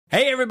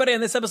Hey, everybody,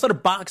 on this episode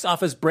of Box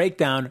Office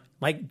Breakdown,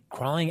 like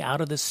crawling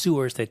out of the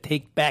sewers to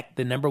take back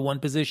the number one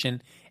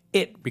position,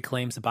 it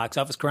reclaims the box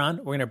office crown.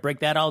 We're going to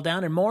break that all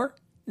down and more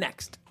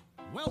next.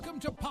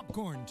 Welcome to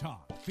Popcorn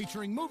Talk,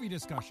 featuring movie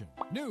discussion,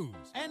 news,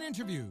 and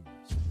interviews.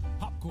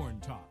 Popcorn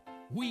Talk,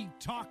 we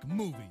talk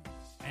movies.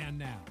 And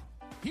now,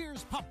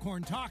 here's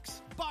Popcorn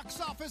Talk's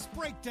Box Office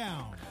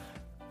Breakdown.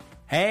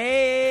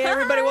 Hey,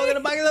 everybody, welcome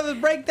to Box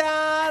Office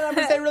Breakdown. I'm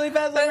going to say it really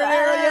fast. We're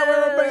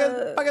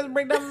Box Office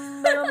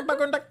Breakdown.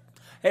 Popcorn Talk.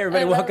 Hey,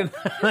 everybody, welcome.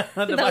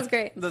 That was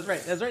great. That's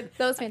right. That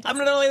was fantastic. I'm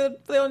going to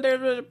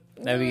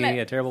That would be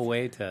a terrible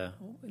way to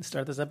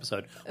start this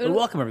episode. But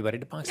welcome, everybody,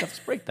 to Box Office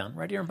Breakdown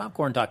right here on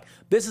Popcorn Talk.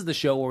 This is the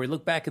show where we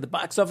look back at the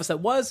box office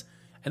that was,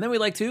 and then we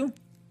like to...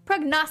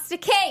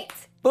 prognosticate.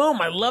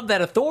 Boom, I love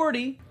that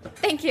authority.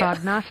 Thank you.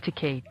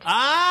 Prognosticate.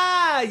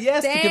 Ah,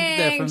 yes.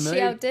 Dang,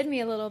 she outdid me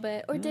a little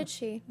bit. Or did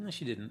she? No,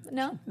 she didn't.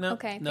 No? No.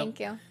 Okay, no.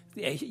 thank you.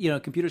 Yeah, you know,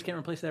 computers can't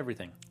replace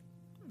everything.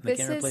 They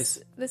can't replace...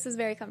 This is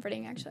very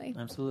comforting, actually.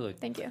 Absolutely.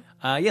 Thank you.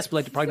 Yes, we'd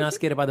like to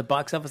prognosticate about the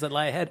box office that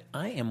lie ahead.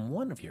 I am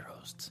one of your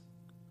hosts,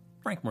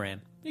 Frank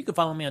Moran. You can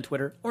follow me on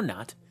Twitter or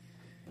not.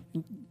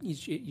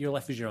 Your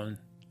life is your own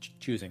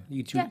choosing.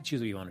 You choose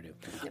what you want to do.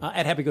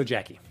 At Happy Go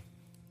Jackie.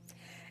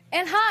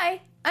 And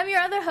hi, I'm your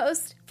other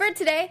host for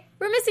today.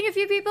 We're missing a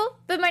few people,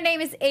 but my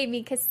name is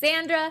Amy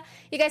Cassandra.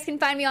 You guys can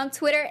find me on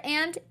Twitter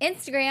and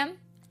Instagram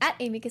at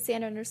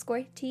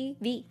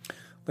AmyCassandra_TV.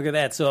 Look at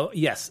that. So,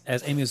 yes,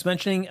 as Amy was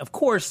mentioning, of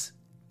course,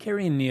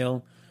 Carrie and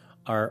Neil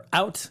are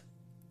out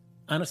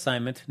on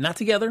assignment, not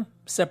together,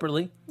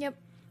 separately. Yep.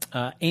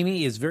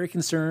 Amy is very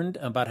concerned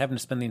about having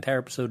to spend the entire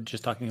episode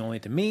just talking only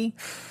to me.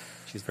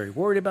 She's very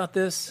worried about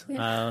this.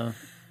 Yeah.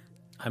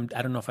 I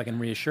don't know if I can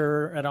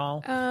reassure her at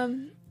all.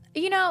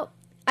 You know,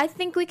 I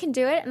think we can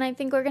do it, and I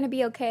think we're going to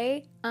be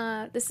okay.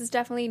 This is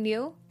definitely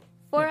new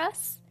for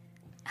us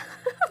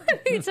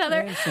with each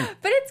other,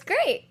 but it's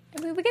great.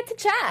 I mean, we get to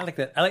chat. I like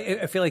that.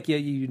 I feel like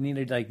you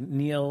needed like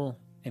Neil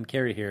and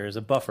Carrie here as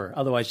a buffer.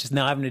 Otherwise, just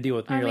now having to deal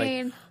with me,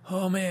 like,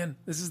 oh man,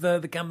 this is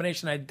the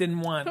combination I didn't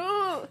want.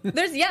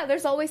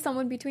 There's always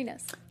someone between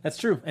us. That's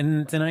true.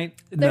 And tonight,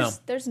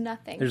 there's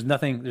nothing. There's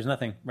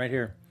nothing right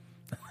here.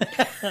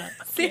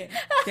 See?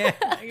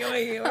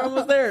 We're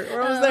almost there.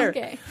 We're almost there.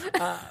 Okay.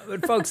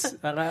 But folks,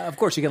 of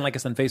course, you can like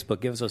us on Facebook.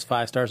 Give us those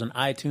 5 stars on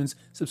iTunes.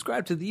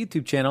 Subscribe to the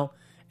YouTube channel.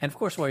 And of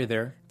course, while you're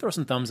there, throw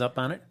some thumbs up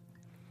on it.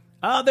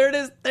 Oh, there it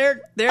is.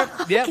 There.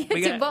 Yep.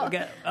 We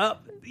got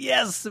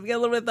yes, we got a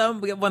little bit of thumb.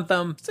 We got 1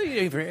 thumb. So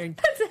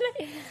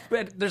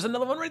but there's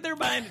another one right there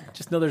behind.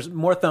 Just know there's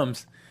more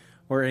thumbs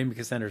where Amy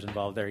Cassandra's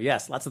involved there.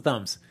 Yes, lots of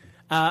thumbs.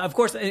 Of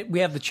course, we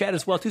have the chat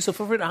as well, too, so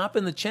feel free to hop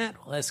in the chat.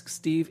 We'll ask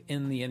Steve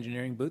in the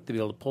engineering booth to be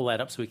able to pull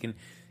that up so we can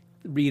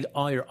read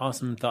all your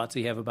awesome thoughts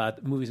you have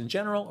about movies in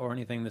general or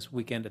anything this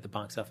weekend at the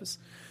box office.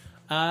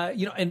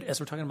 And as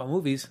we're talking about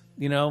movies,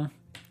 it's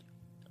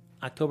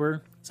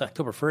October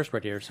 1st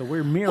right here, so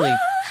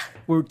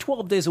we're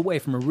 12 days away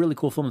from a really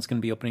cool film that's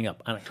going to be opening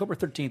up. On October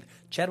 13th,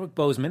 Chadwick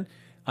Boseman,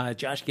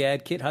 Josh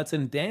Gad, Kate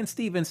Hudson, Dan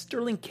Stevens,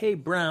 Sterling K.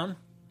 Brown,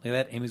 look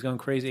at that. Amy's going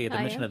crazy at the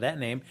mention of that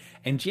name.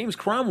 And James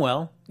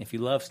Cromwell, if you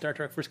love Star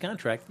Trek First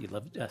Contact, you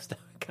love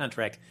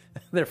Contract.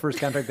 Their first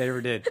contract they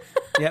ever did.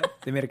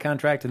 Yep, they made a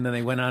contract and then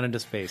they went on into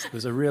space. It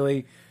was a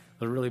really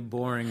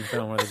boring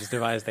film where they just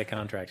devised that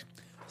contract.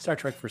 Star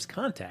Trek First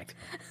Contact.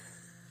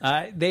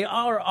 They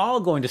are all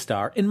going to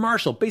star in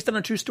Marshall, based on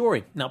a true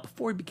story. Now,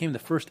 before he became the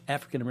first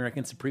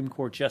African-American Supreme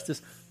Court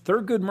Justice,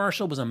 Thurgood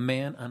Marshall was a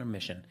man on a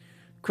mission.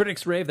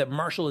 Critics rave that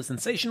Marshall is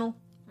sensational,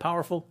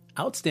 powerful,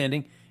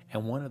 outstanding,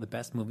 and one of the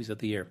best movies of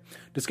the year.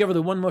 Discover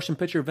the one motion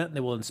picture event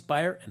that will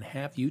inspire and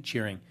have you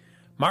cheering.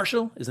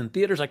 Marshall is in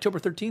theaters October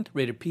 13th,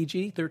 rated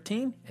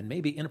PG-13, and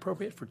may be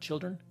inappropriate for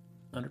children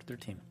under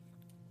 13.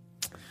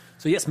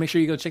 So yes, make sure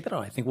you go check that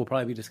out. I think we'll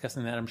probably be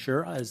discussing that, I'm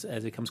sure, as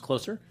it comes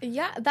closer.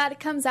 Yeah, that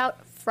comes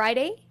out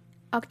Friday,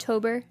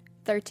 October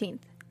 13th.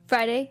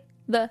 Friday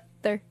the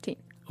 13th.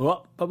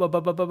 Oh,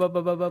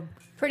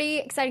 pretty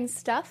exciting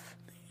stuff.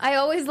 I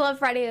always love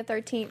Friday the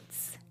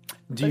 13th.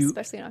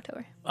 Especially in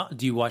October.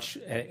 Do you watch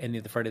any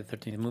of the Friday the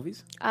 13th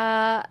movies?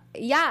 Yeah,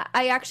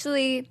 I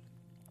actually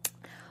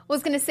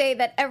was going to say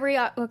that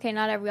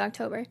not every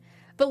October,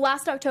 but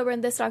last October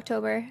and this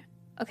October,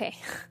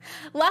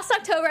 last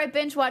October I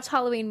binge watched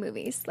Halloween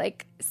movies,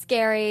 like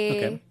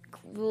scary,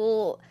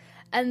 cool,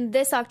 and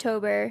this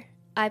October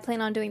I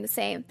plan on doing the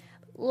same.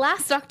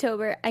 Last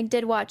October I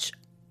did watch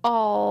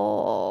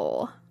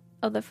all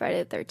of the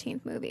Friday the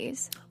 13th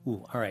movies.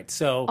 Ooh, all right,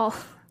 so...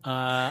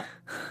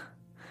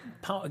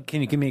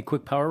 Can you give me a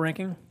quick power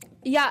ranking?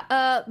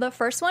 Yeah, the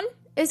first one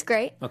is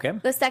great. Okay.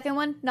 The second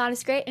one, not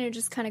as great, and it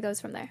just kind of goes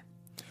from there.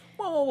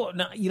 Whoa.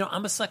 Now,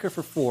 I'm a sucker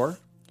for 4.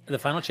 The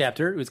final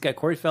chapter. It's got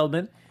Corey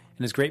Feldman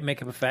and his great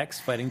makeup effects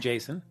fighting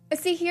Jason.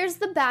 See, here's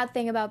the bad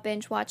thing about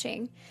binge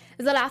watching,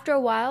 is that after a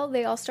while,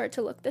 they all start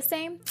to look the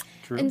same.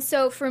 True. And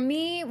so for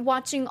me,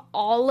 watching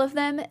all of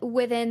them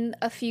within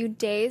a few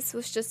days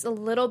was just a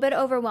little bit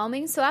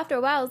overwhelming. So after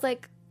a while, I was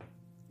like,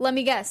 let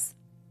me guess.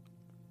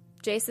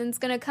 Jason's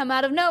going to come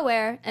out of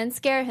nowhere and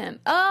scare him.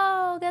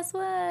 Oh, guess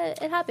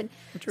what? It happened.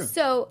 True.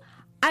 So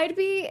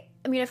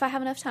if I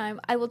have enough time,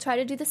 I will try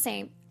to do the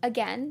same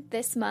again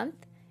this month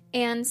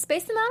and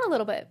space them out a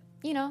little bit.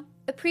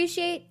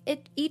 Appreciate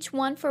it, each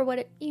one for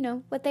what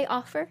what they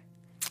offer,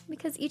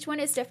 because each one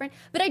is different.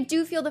 But I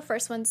do feel the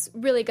first one's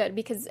really good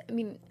because,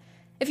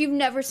 if you've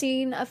never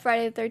seen a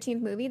Friday the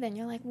 13th movie, then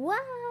you're like, wow,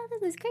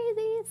 this is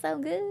crazy. It's so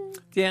good.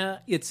 Yeah,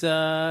 it's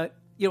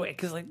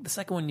because like the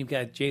second one, you've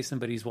got Jason,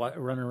 but he's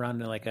running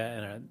around in like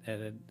a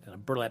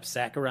burlap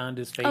sack around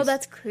his face. Oh,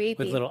 that's creepy.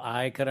 With a little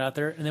eye cut out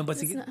there, and then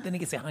then he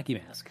gets a hockey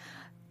mask.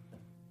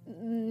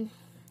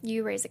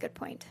 You raise a good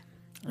point.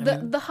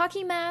 The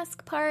hockey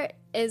mask part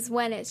is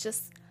when it's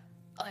just,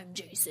 I'm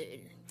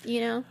Jason.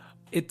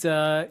 It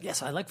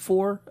yes, I like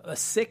 4,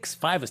 6,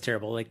 5 is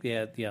terrible. Like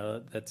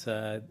that's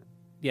where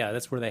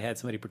they had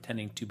somebody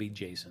pretending to be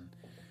Jason,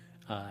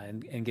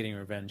 and getting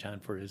revenge on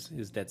for his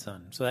dead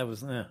son. So that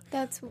was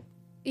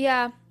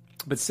yeah.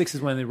 But 6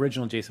 is when the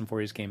original Jason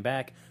Voorhees came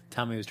back.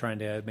 Tommy was trying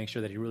to make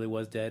sure that he really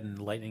was dead, and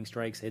lightning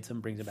strikes, hits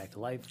him, brings him back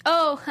to life.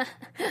 Oh,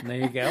 and there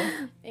you go.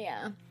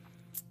 Yeah.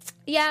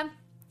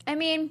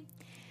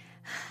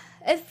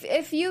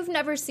 If you've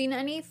never seen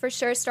any, for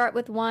sure start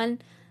with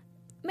 1.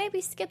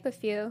 Maybe skip a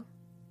few.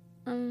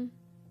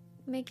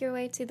 Make your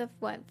way to the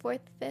 4th,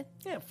 5th.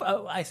 Yeah,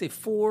 I say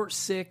 4,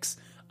 6.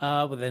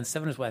 But then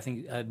 7 is what I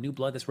think. New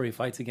Blood. That's where he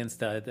fights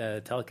against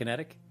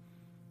telekinetic.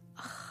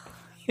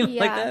 You don't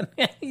like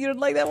that? You don't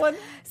like that one?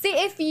 See,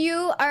 if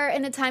you are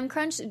in a time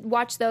crunch,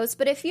 watch those.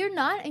 But if you're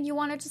not and you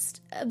want to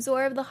just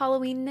absorb the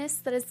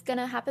Halloweenness that is going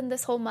to happen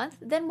this whole month,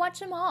 then watch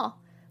them all.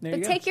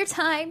 But take your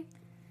time.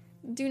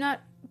 Do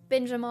not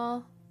binge them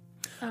all.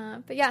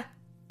 But yeah,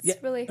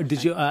 it's really fun.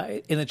 Did you,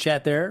 in the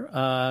chat there,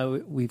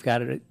 we've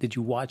got it. Did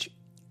you watch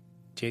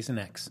Jason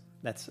X?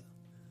 That's...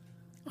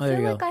 I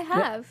feel like I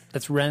have. Yeah,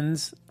 that's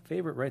Ren's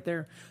favorite right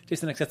there.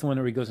 Jason X, that's the one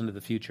where he goes into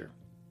the future.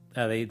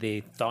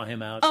 They thaw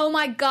him out. Oh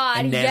my God,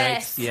 and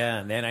yes.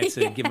 And nanites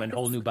yes. Give him a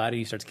whole new body.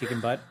 He starts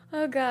kicking butt.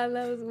 Oh God,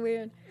 that was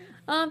weird.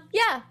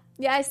 Yeah,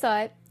 I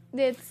saw it.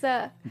 It's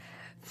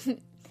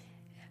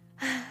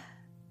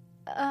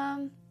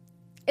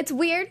it's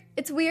weird.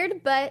 It's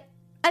weird, but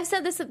I've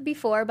said this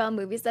before about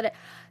movies that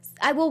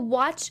I will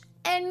watch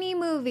any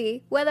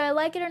movie, whether I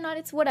like it or not,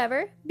 it's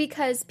whatever,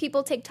 because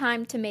people take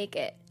time to make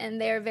it, and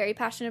they're very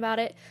passionate about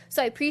it.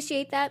 So I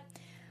appreciate that.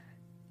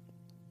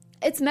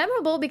 It's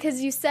memorable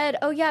because you said,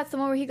 oh, yeah, it's the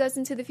one where he goes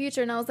into the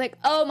future. And I was like,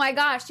 oh, my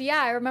gosh,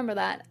 yeah, I remember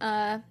that.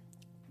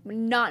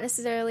 Not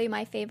necessarily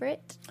my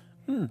favorite.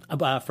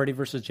 About Freddy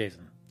versus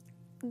Jason.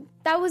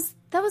 That was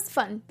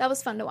fun. That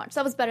was fun to watch.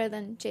 That was better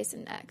than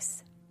Jason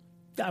X.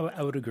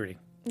 I would agree.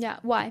 Yeah,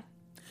 why?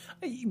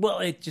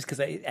 Well, just because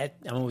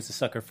I'm always a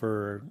sucker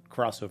for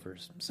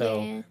crossovers.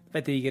 So the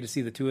fact that you get to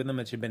see the two of them,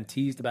 which had been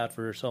teased about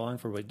for so long,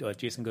 for what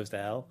Jason Goes to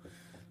Hell.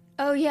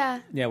 Oh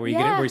yeah, yeah, where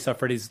you saw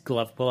Freddy's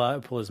glove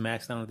pull his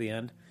mask down at the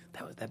end.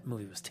 That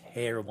movie was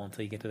terrible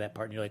until you get to that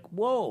part, and you're like,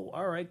 whoa,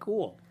 all right,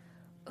 cool.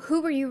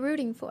 Who were you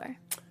rooting for?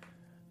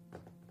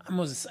 I'm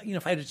always,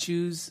 if I had to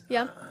choose,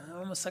 yeah,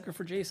 I'm a sucker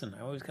for Jason.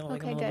 I always kind of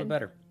like him a little bit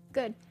better.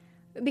 Good,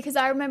 because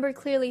I remember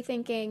clearly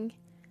thinking,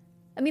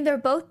 they're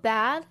both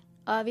bad,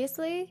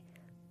 obviously,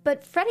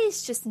 but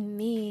Freddy's just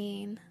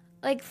mean.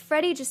 Like,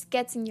 Freddy just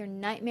gets in your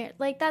nightmare.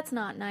 Like, that's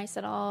not nice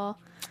at all.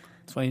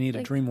 That's why you need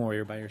a Dream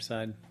Warrior by your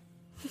side.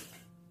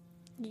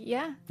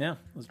 Yeah. Yeah,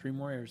 those Dream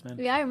Warriors, man.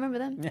 Yeah, I remember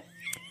them.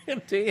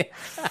 Do you?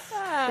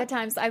 Good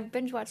times. I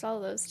binge watched all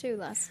of those too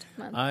last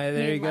month.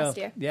 There you go. Last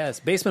year.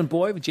 Yes, Basement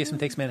Boy with Jason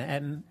Takes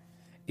Manhattan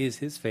is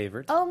his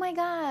favorite. Oh my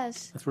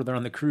gosh. That's where they're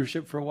on the cruise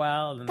ship for a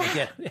while, and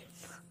then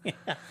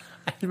yeah.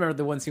 I remember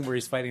the one scene where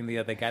he's fighting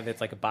the guy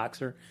that's like a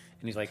boxer,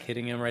 and he's like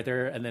hitting him right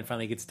there, and then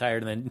finally gets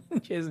tired, and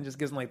then Jason just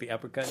gives him like the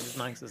uppercut and just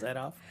knocks his head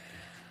off.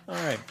 All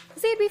right.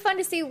 See, it'd be fun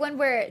to see one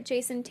where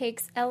Jason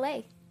takes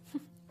L.A.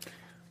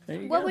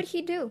 What would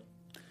he do?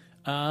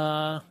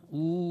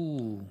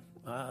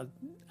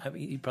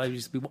 He'd probably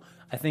just be.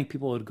 I think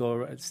people would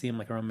go see him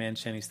like around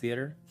Manchani's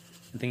Theater,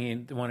 and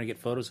thinking they want to get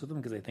photos with him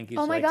because they think he's.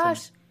 Oh my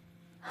gosh!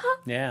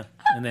 Yeah,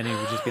 and then he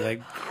would just be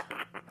like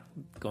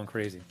going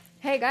crazy.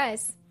 Hey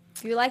guys,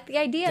 if you like the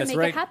idea, That's make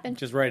right. it happen.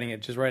 Just writing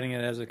it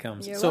as it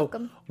comes. You're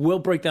welcome. We'll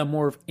break down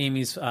more of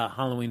Amy's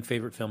Halloween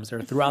favorite films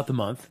there throughout the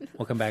month.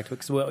 We'll come back to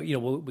it because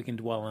we can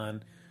dwell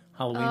on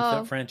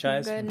Halloween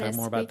franchise. Goodness, talk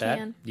more about that.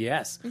 Can.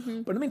 Yes.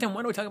 Mm-hmm. But in the meantime,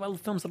 why don't we talk about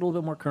films that are a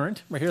little bit more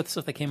current? Right here, the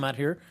stuff that came out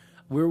here.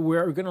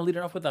 We're going to lead it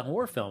off with a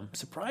horror film.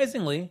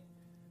 Surprisingly,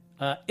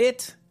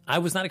 I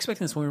was not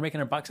expecting this when we were making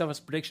our box office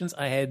predictions.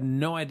 I had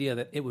no idea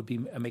that it would be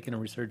making a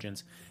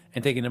resurgence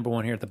and taking number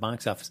one here at the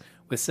box office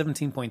with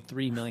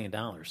 $17.3 million.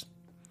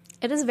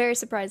 It is very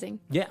surprising.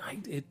 Yeah,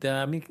 I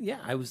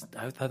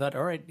thought,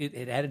 all right,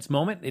 it had its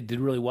moment. It did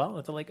really well.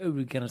 I thought like, we're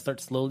going to start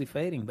slowly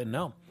fading, but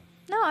no.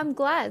 No, I'm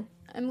glad.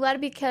 I'm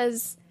glad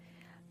because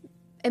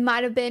it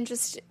might have been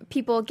just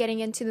people getting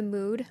into the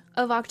mood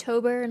of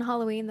October and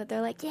Halloween that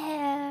they're like,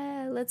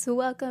 yeah, let's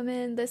welcome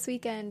in this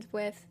weekend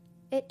with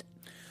it.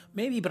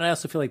 Maybe, but I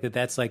also feel like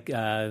that's like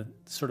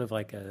sort of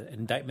like an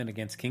indictment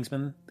against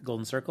Kingsman, The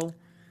Golden Circle.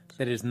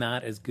 that is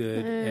not as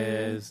good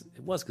as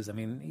it was. Because, I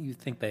mean, you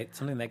think that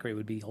something that great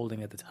would be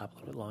holding at the top a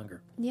little bit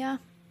longer. Yeah.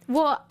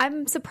 Well,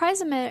 I'm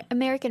surprised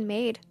American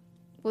Made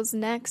was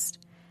next.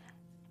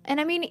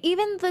 And, I mean,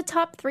 even the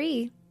top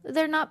 3,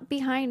 they're not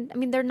behind. I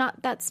mean, they're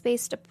not that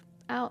spaced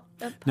out.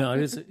 No,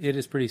 it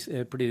is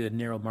pretty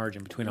narrow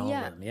margin between all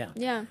of them. Yeah.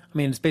 Yeah. I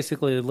mean, it's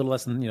basically a little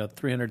less than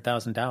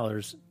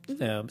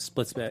 $300,000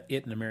 splits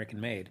it and American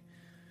Made.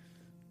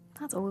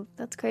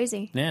 That's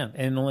crazy. Yeah,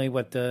 and only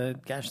like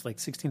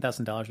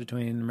 $16,000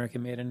 between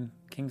American Made and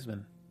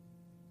Kingsman.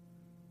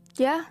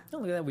 Yeah. Oh,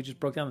 look at that! We just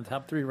broke down the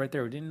top 3 right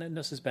there. We didn't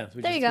no suspense.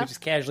 There you go. We just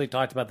casually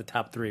talked about the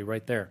top 3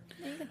 right there.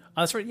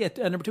 That's right. Yeah,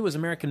 number 2 was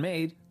American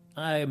Made.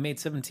 I made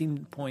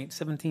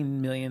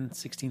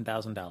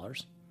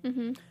 $17,016,000.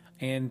 Mm-hmm.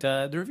 And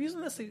the reviews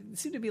on this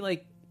seem to be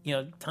like,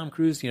 Tom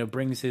Cruise,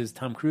 brings his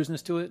Tom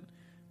Cruise-ness to it,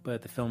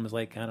 but the film is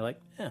kind of I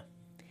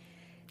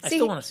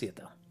still want to see it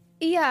though.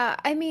 Yeah,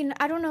 I mean,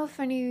 I don't know if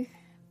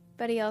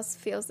anybody else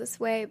feels this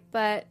way,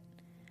 but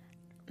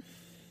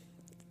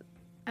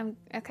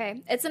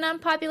okay. It's an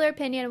unpopular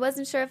opinion. I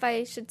wasn't sure if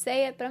I should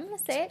say it, but I'm going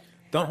to say it.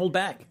 Don't hold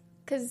back.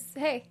 Because,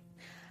 hey,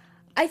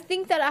 I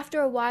think that after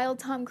a while,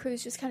 Tom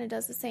Cruise just kind of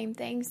does the same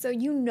thing. So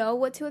you know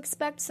what to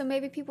expect. So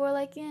maybe people are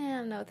like,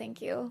 yeah, no,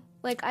 thank you.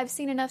 Like, I've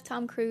seen enough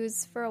Tom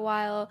Cruise for a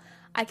while.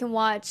 I can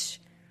watch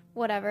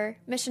whatever,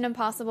 Mission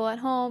Impossible at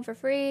home for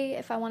free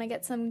if I want to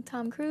get some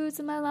Tom Cruise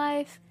in my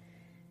life.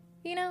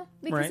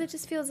 Because it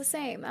just feels the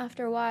same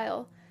after a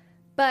while.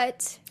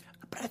 But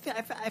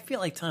I feel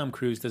like Tom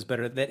Cruise does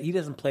better that he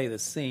doesn't play the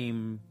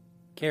same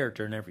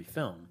character in every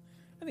film.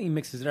 I think he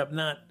mixes it up.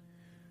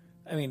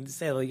 I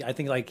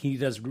think he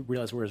does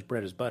realize where his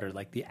bread is buttered.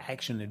 Like the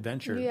action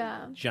adventure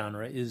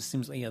genre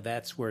seems like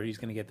that's where he's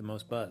going to get the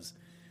most buzz.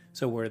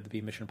 So where it'd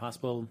be Mission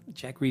Impossible,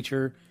 Jack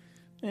Reacher,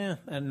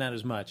 not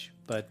as much.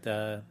 But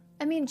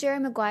Jerry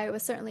Maguire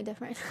was certainly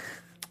different.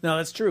 No,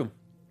 that's true.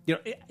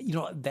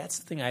 That's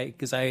the thing.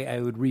 Because I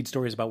would read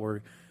stories about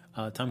where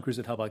Tom Cruise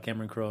would help out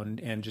Cameron Crowe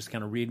and just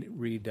kind of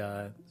read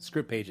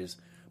script pages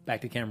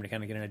back to Cameron to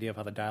kind of get an idea of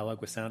how the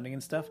dialogue was sounding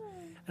and stuff.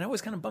 And I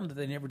was kind of bummed that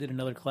they never did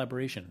another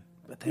collaboration.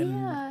 But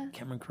then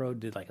Cameron Crowe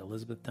did like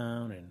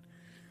Elizabethtown and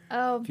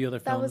a few other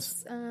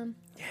films. That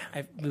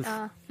was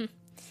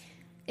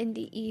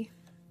NDE.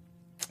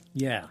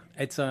 Yeah,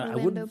 it's. I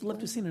would love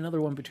to have seen another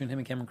one between him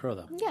and Cameron Crowe,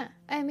 though. Yeah,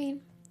 I mean,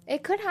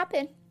 it could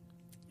happen.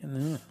 I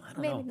don't know.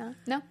 Maybe not.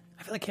 No.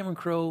 I feel like Cameron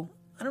Crowe.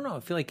 I don't know.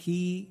 I feel like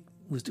he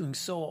was doing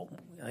so.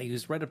 He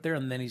was right up there,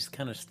 and then he's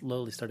kind of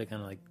slowly started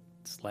kind of like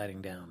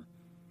sliding down.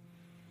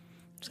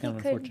 It's kind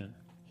of unfortunate.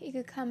 He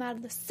could come out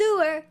of the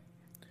sewer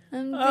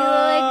and be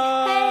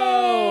like,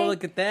 "Hey,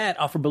 look at that!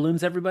 Offer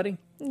balloons, everybody."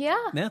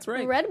 Yeah, that's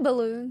right. Red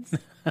balloons.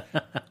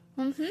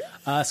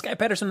 Sky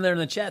Patterson there in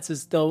the chat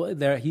says still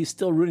there. He's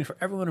still rooting for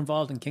everyone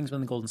involved in Kingsman: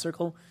 The Golden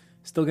Circle.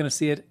 Still going to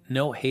see it.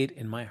 No hate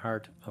in my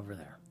heart over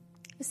there.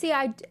 See,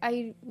 I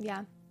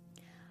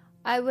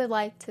would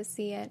like to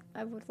see it.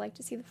 I would like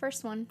to see the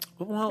first one.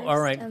 Well, first, all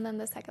right. And then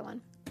the second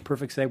one.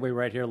 Perfect segue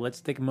right here. Let's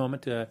take a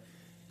moment to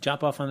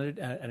jump off on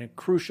a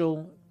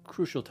crucial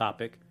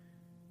topic.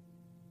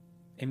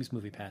 Amy's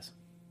Movie Pass.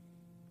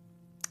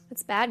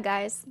 It's bad,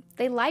 guys.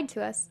 They lied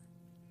to us.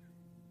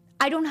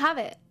 I don't have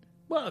it.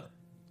 Well,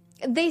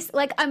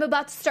 I'm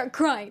about to start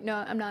crying. No,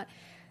 I'm not.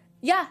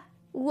 Yeah,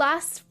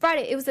 last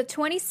Friday, it was the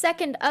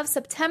 22nd of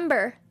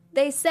September.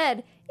 They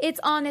said it's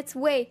on its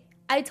way.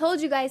 I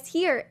told you guys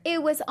here,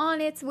 it was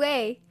on its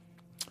way.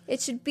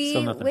 It should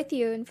be with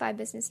you in 5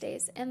 business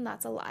days, and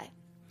that's a lie.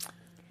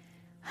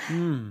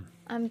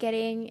 I'm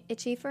getting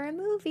itchy for a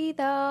movie,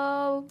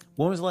 though.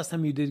 When was the last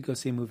time you did go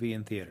see a movie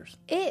in theaters?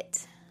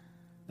 It.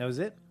 That was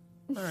it?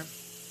 All right.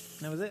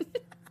 That was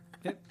it?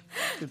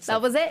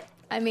 That was it.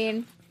 I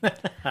mean,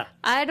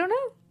 I don't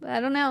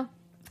know.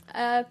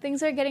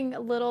 Things are getting a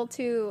little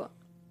too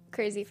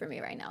crazy for me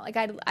right now. Like,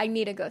 I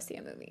need to go see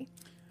a movie.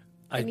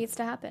 It needs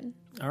to happen.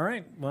 All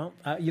right. Well,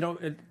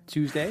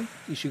 Tuesday,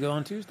 you should go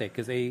on Tuesday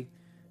because they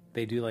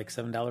do like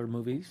 $7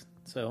 movies.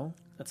 So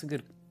that's a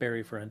good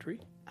barrier for entry.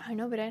 I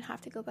know, but I'd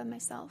have to go by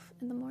myself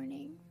in the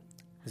morning.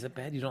 Is it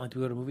bad? You don't like to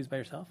go to movies by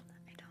yourself?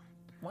 I don't.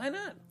 Why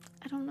not?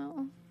 I don't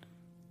know.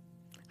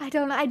 I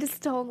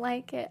just don't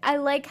like it. I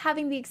like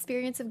having the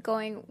experience of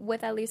going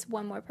with at least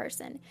one more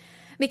person.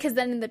 Because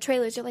then in the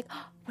trailers, you're like,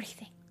 oh, what do you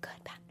think?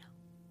 Good, bad, no.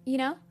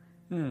 You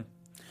know?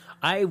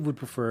 I would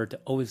prefer to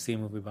always see a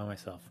movie by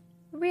myself.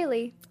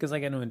 Really? Because I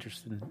got no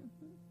interest in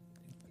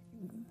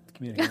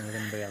communicating with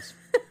anybody else.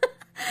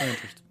 No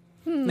interest.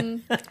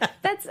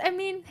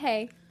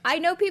 Hey, I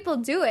know people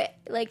do it.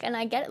 And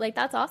I get it.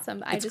 That's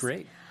awesome. It's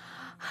great.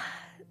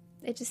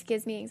 It just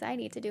gives me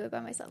anxiety to do it by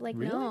myself.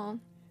 Really? No.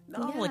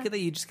 No, look at that.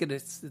 You just get to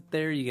sit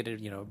there. You get to,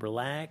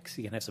 relax.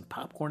 You can have some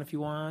popcorn if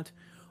you want.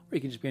 Or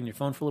you can just be on your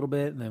phone for a little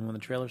bit. And then when the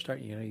trailers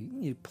start,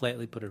 you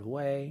politely put it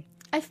away.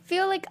 I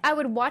feel like I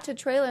would watch a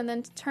trailer and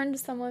then turn to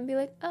someone and be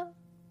like, oh,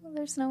 well,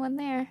 there's no one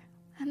there.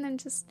 And then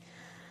just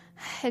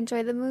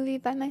enjoy the movie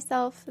by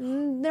myself.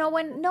 No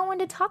one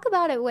to talk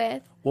about it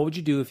with. What would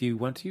you do if you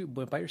went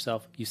by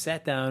yourself, you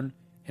sat down,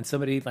 and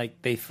somebody,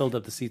 they filled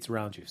up the seats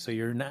around you? So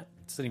you're not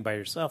sitting by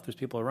yourself, there's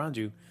people around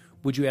you.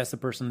 Would you ask the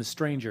person, the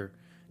stranger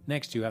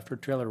next to you after a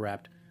trailer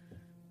wrapped,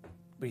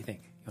 what do you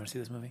think? You want to see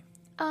this movie?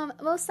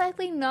 Most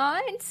likely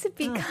not,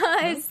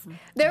 because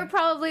they're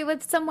probably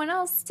with someone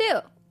else too.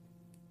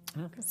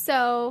 Okay.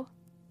 So,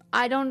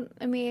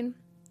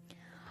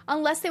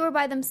 unless they were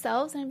by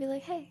themselves, and I'd be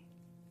like, hey,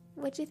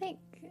 what'd you think?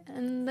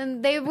 And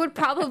then they would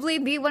probably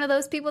be one of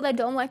those people that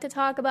don't like to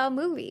talk about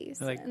movies.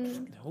 They're like,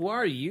 and who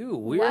are you,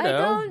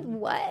 weirdo?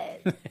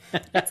 what?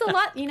 It's a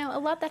lot, a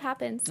lot that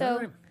happens. So,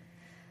 Right.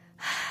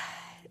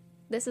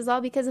 This is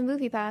all because of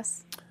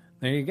MoviePass.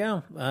 There you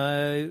go.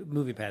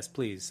 Movie Pass,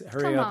 please.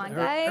 Hurry Come up. on,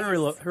 guys.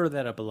 Hurry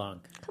that up along.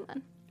 Come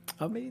on.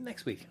 Oh, maybe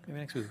next week.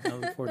 I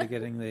look forward to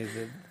getting the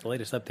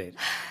latest update.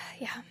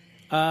 Yeah.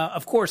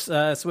 Of course,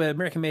 so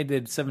American Made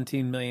did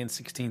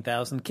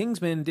 $17,016,000.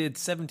 Kingsman did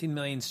 $17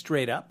 million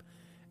straight up.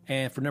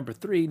 And for number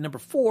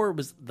 4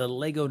 was the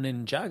Lego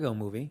Ninjago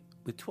movie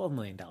with $12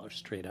 million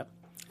straight up.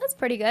 That's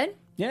pretty good.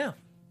 Yeah.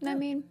 I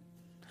mean,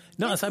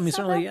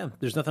 Certainly, yeah.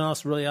 There's nothing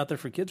else really out there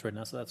for kids right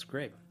now, so that's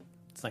great.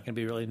 It's not going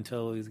to be really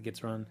until it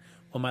gets run.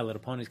 Well, My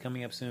Little Pony's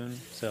coming up soon,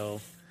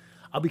 so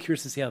I'll be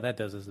curious to see how that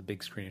does as a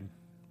big screen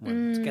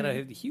one. It's got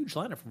a huge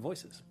lineup for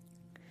voices.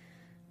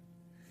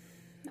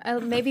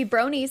 maybe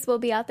bronies will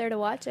be out there to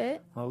watch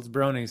it. All those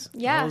bronies.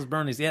 Yeah. All those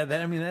bronies. Yeah,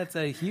 that's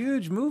a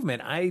huge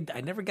movement. I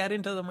never got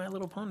into the My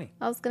Little Pony.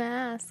 I was going to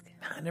ask.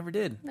 I never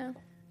did. No.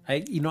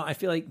 I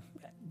feel like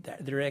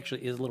there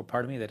actually is a little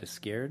part of me that is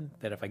scared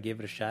that if I gave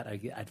it a shot,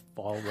 I'd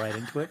fall right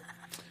into it.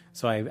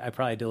 So I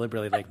probably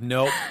deliberately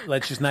nope,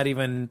 let's just not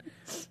even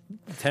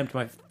tempt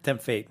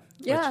fate.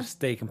 Yeah. Let's just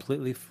stay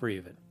completely free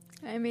of it.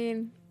 I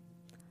mean,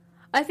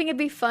 I think it'd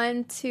be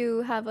fun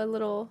to have a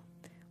little,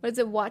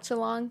 watch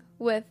along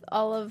with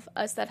all of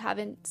us that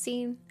haven't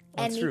seen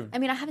That's true. I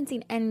haven't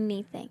seen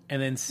anything.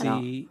 And then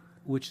see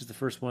which is the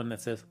first one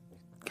that says,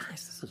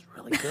 guys, this is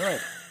really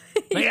good.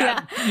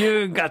 Yeah.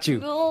 You got you.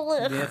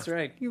 That's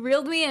right. You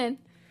reeled me in.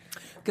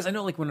 Because I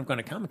know, when I've gone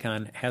to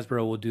Comic-Con,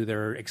 Hasbro will do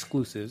their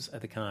exclusives at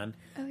the con.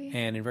 Oh, yeah.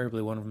 And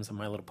invariably one of them is a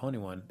My Little Pony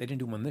one. They didn't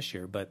do one this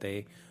year, but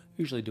they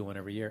usually do one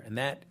every year. And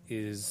that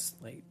is,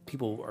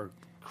 people are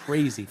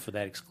crazy for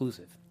that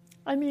exclusive.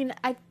 I mean,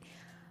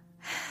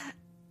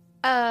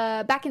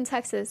 back in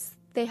Texas,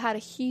 they had a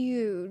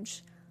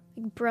huge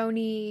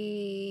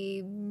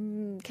brony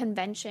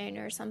convention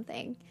or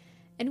something.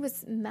 And it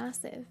was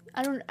massive.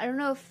 I don't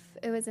know if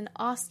it was in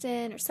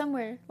Austin or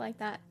somewhere like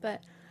that,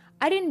 but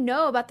I didn't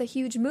know about the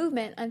huge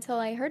movement until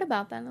I heard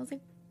about that. And I was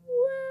like,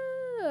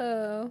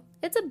 whoa,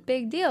 it's a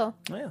big deal.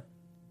 Yeah.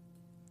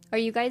 Are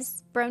you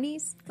guys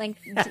bronies?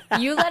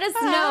 You let us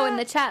know in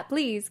the chat,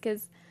 please,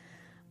 because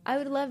I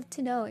would love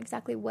to know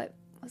exactly what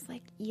was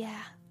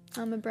yeah,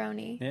 I'm a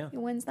brony. Yeah.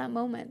 When's that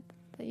moment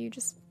that you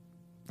just...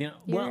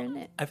 You're in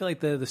it. I feel like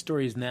the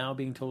stories now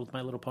being told with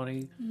My Little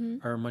Pony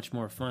are much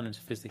more fun and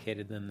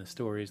sophisticated than the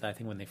stories, I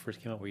think, when they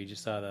first came out, where you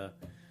just saw the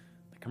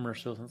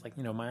commercials, and it's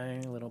My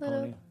Little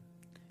Pony.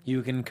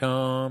 You can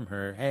comb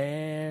her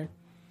hair.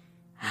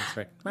 That's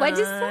right. What'd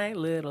you say? My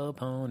Little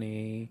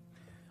Pony.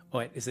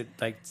 What, is it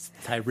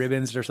tie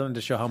ribbons or something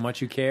to show how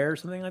much you care or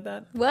something like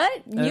that?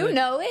 What? You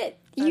know it.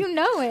 You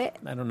know it.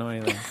 I don't know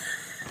anything.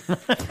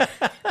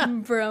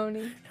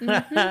 Brony.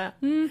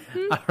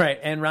 All right,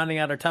 and rounding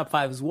out our top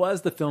 5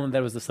 was the film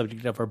that was the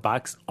subject of our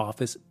box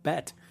office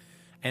bet.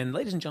 And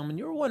ladies and gentlemen,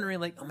 you were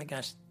wondering, oh my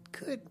gosh,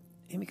 could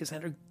Amy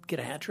Cassandra get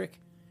a hat trick?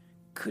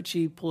 Could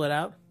she pull it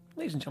out?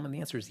 Ladies and gentlemen, the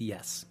answer is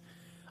yes.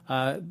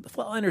 The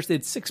Flatliners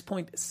did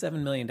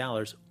 $6.7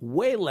 million,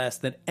 way less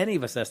than any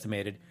of us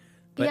estimated.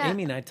 But Yeah.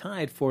 Amy and I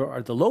tied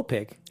for the low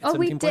pick at Oh,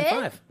 we 17.5.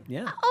 did?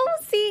 Yeah. Oh,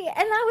 see,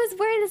 and I was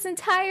worried this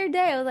entire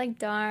day. I was like,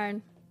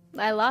 darn,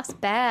 I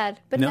lost bad.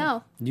 But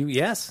no.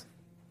 Yes.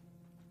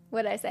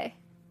 What did I say?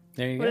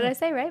 There you What go. did I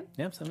say, right?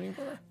 Yep, 17.5.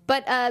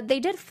 But they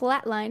did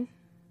flatline.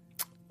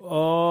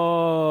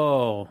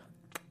 Oh,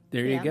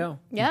 there you Yeah. go.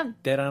 Yeah.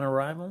 Dead on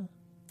Arrival.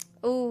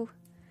 Ooh.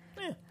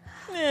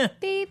 Eh.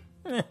 Beep,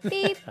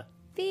 beep,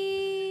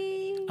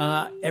 beep.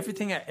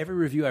 Every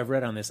review I've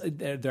read on this,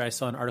 I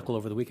saw an article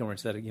over the weekend where it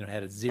said it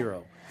had a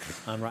 0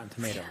 on Rotten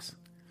Tomatoes.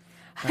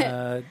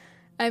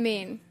 I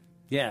mean,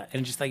 Yeah,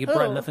 and just it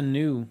brought Ooh. nothing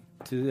new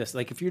to this.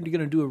 If you're going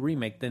to do a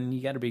remake, then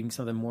you got to bring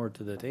something more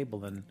to the table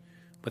than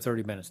what's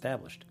already been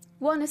established.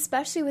 well, and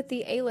especially with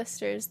the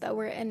A-listers that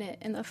were in it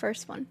in the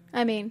first one.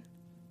 I mean,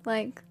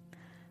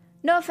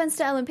 no offense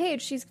to Ellen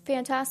Page, she's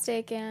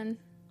fantastic, and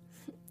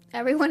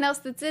everyone else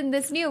that's in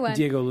this new one.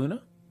 Diego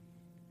Luna?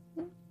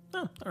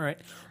 Oh, all right.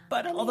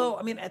 But although,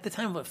 at the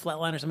time of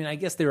Flatliners, I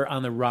guess they were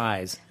on the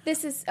rise.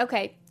 This is,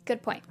 okay,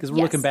 good point. Because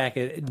we're looking back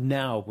at it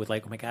now with oh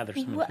my God, there's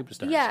so many Well,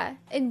 superstars. yeah,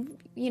 and,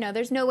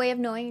 there's no way of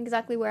knowing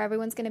exactly where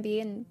everyone's going to be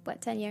in,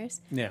 10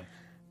 years? Yeah.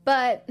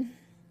 But,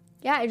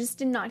 yeah, I just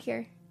did not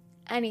hear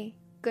any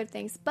good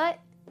things. But,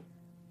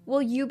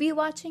 will you be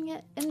watching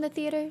it in the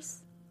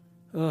theaters?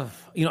 Ugh.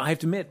 I have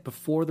to admit,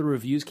 before the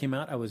reviews came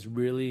out, I was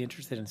really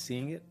interested in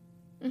seeing it.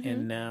 Mm-hmm.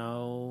 And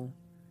now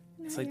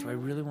it's do I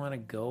really want to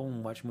go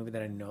and watch a movie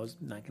that I know is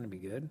not going to be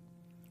good?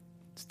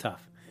 It's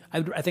tough.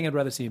 I think I'd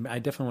rather see. I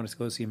definitely want to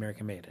go see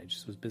American Made. I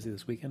just was busy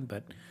this weekend,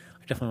 but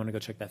I definitely want to go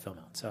check that film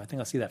out. So I think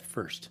I'll see that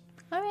first.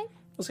 All right.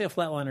 We'll see how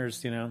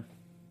Flatliners.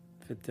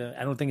 If it,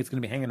 I don't think it's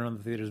going to be hanging around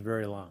the theaters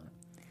very long.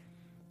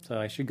 So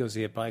I should go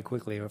see it probably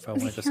quickly if I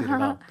want to go see it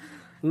at all.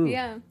 Ooh.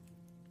 Yeah.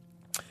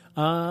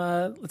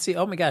 Let's see.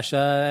 Oh my gosh.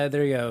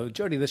 There you go.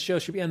 Jody, this show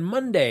should be on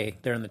Monday,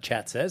 there in the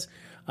chat says,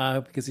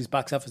 because these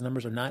box office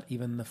numbers are not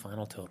even the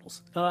final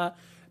totals.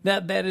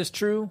 That is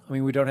true. I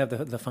mean, we don't have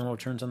the final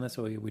returns on this,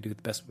 so we do the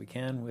best we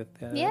can with.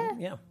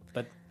 Yeah.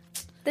 But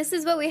this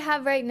is what we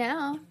have right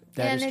now.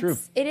 That is true.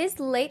 It is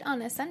late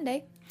on a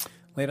Sunday.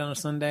 Late on a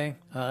Sunday.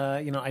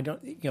 I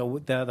don't.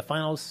 The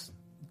finals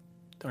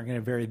aren't going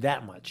to vary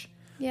that much.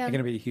 Yeah. They're going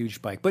to be a huge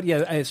spike. But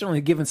yeah, certainly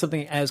given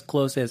something as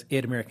close as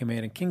It, American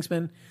Made, and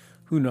Kingsman,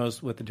 who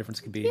knows what the difference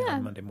could be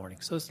on Monday morning.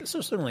 So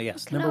certainly,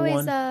 yes. Can Number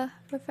always, one.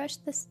 refresh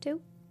this too.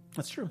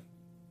 That's true.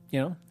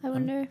 I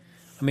wonder.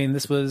 I mean,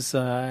 this was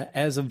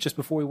as of just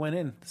before we went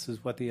in. This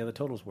is what the other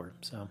totals were.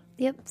 So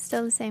Yep,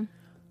 still the same.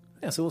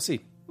 yeah, so we'll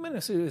see. We'll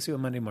see what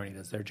Monday morning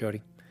does there,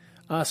 Jody.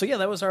 So yeah,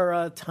 that was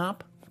our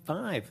top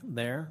 5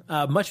 there.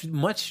 Much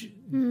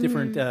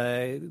different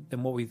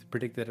than what we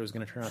predicted it was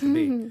going to turn out to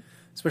be,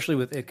 especially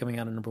with it coming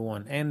out at number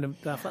 1 and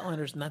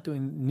Flatliners not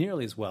doing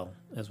nearly as well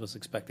as was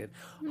expected.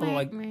 Although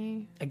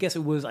I guess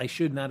it was. I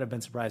should not have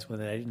been surprised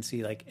when I didn't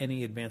see like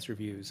any advanced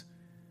reviews.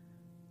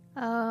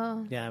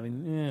 Oh. Yeah, I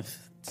mean,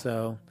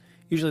 so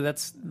usually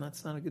that's not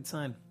a good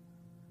sign.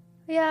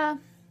 Yeah.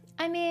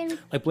 I mean,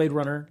 like Blade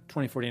Runner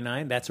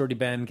 2049, that's already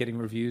been getting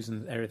reviews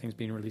and everything's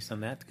being released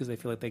on that because they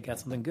feel like they got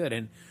something good.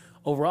 And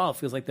overall, it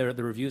feels like the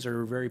reviews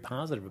are very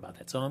positive about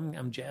that. So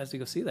I'm jazzed to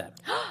go see that.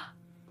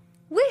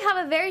 we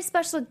have a very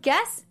special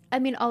guest. I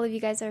mean, all of you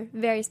guys are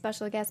very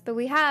special guests, but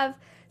we have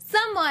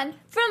someone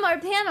from our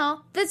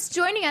panel that's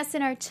joining us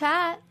in our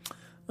chat.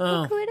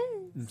 Oh, look who it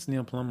is. It's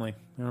Neil Plumley.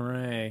 All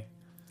right.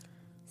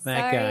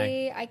 That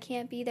Sorry, guy. I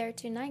can't be there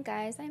tonight,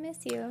 guys. I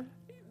miss you.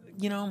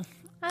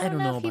 I don't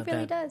know if he about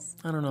really that. does.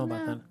 I don't know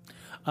about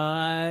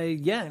that.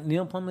 Yeah,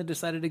 Neil Plumley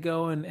decided to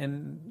go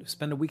and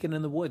spend a weekend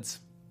in the woods.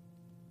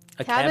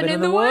 A cabin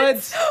in the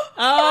woods.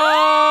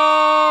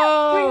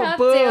 Oh, We have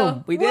boom!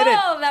 to. We did it.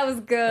 Whoa, that was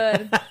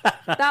good.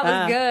 That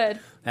was good.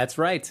 That's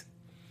right.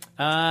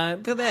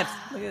 Look at that.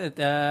 Look at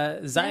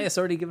it. Zaya's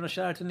already given a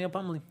shout out to Neil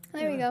Plumley.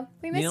 There we go.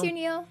 We miss Neil? you,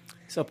 Neil.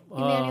 So,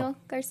 Emmanuel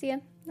Garcia.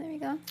 There we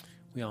go.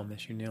 we all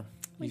miss you, Neil.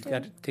 You've do.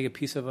 got to take a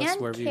piece of us And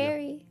wherever you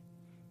Carrie.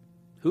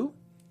 go. Who?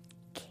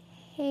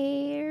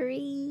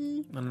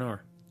 Carrie. I don't know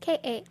her.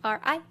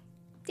 KARIDLANE.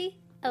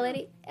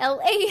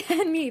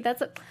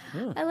 That's what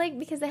I like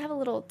because they have a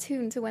little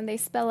tune to when they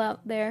spell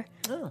out their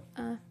Oh.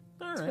 All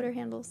right. Twitter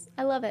handles.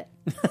 I love it.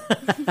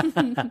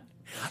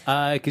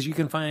 Because you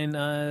can find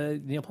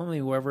Neil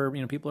Plumley wherever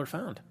people are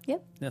found.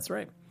 Yep. That's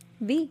right.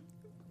 The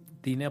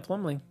Neil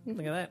Plumley.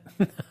 Look at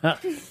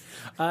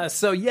that.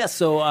 So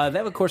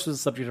that of course was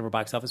the subject of our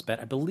box office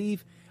bet. I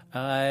believe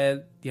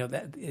that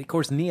of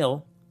course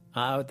Neil,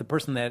 the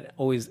person that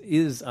always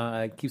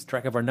keeps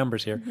track of our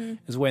numbers here,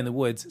 is away in the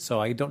woods. So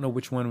I don't know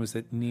which one was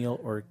it, Neil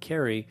or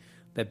Carrie,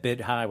 that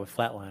bid high with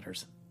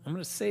Flatliners. I'm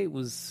going to say it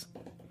was.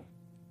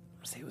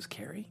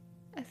 Carrie.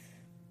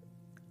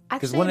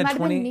 Because actually, one it in might have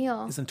 20 been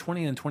Neil. is in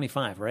 20 and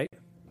 25, right?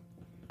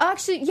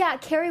 Actually, yeah,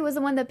 Carrie was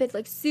the one that bid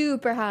like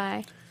super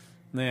high.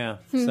 Yeah.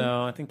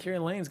 So I think Carrie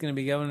Lane's going to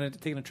be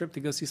taking a trip to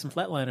go see some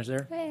Flatliners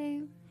there.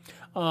 Hey.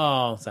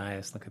 Oh,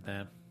 Zayas, look at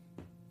that.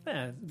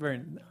 Yeah, it's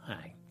very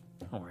high.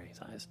 Don't worry,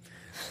 Zayas.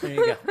 There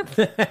you go.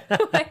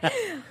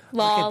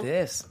 Look at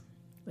this.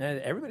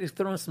 Everybody's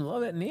throwing some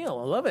love at Neil.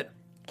 I love it.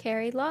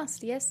 Carrie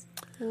lost, yes.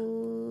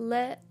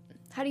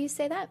 How do you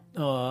say that?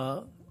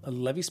 A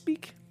levy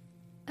speak,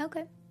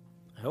 Okay.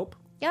 I hope.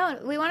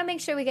 Yeah, we want to make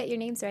sure we get your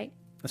names right.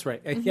 That's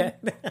right. Yeah.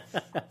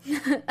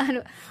 I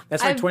don't,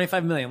 That's like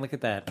 25 million. Look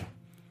at that.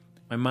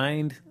 My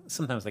mind,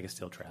 sometimes like a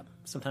steel trap.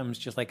 Sometimes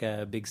just like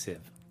a big sieve.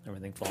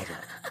 Everything falls out.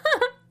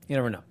 You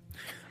never know.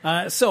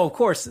 So, of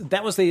course,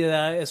 that was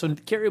the... so,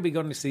 Carrie will be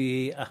going to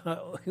see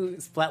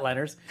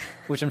Flatliners,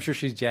 which I'm sure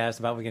she's jazzed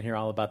about. We can hear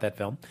all about that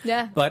film.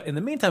 Yeah. But in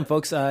the meantime,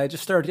 folks,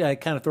 just start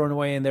kind of throwing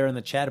away in there in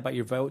the chat about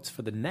your votes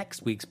for the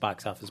next week's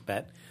box office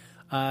bet,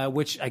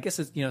 which I guess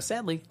is,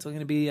 sadly, it's going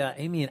to be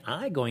Amy and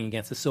I going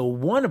against us. So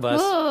one of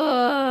us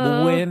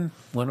will win,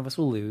 one of us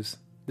will lose.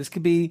 This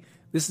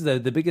is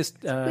the biggest...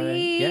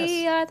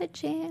 we are the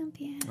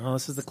champions. Oh,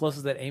 this is the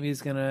closest that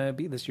Amy's going to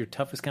be. This is your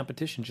toughest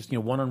competition, just,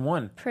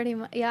 one-on-one. Pretty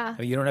much, yeah.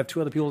 You don't have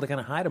two other people to kind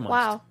of hide amongst.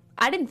 Wow.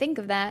 I didn't think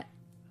of that.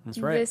 That's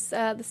right.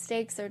 The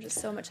stakes are just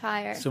so much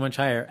higher. So much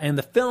higher. And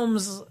the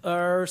films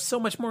are so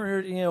much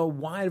more,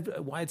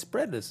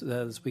 widespread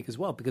this week as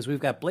well, because we've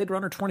got Blade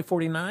Runner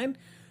 2049,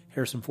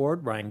 Harrison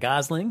Ford, Ryan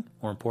Gosling,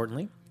 more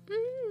importantly,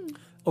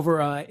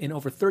 in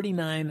over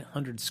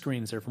 3,900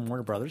 screens there from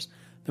Warner Brothers.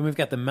 Then we've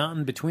got The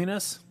Mountain Between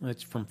Us,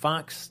 which from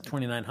Fox,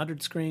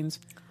 2,900 screens.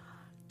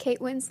 Kate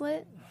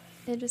Winslet,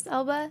 Idris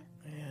Elba.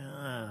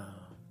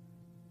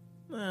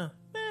 Yeah.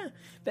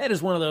 That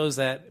is one of those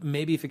that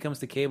maybe if it comes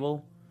to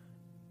cable,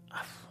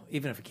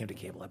 even if it came to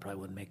cable, I probably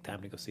wouldn't make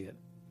time to go see it.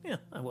 Yeah,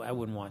 I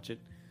wouldn't watch it.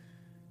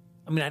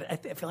 I mean, I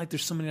feel like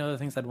there's so many other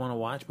things I'd want to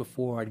watch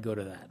before I'd go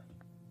to that.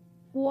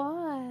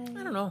 Why?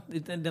 I don't know.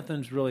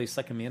 Nothing's really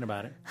sucking me in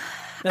about it.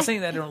 Not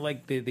saying that I don't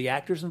like the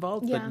actors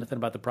involved, but nothing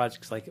about the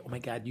project's like, oh my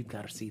God, you've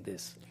got to see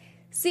this.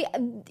 See,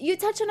 you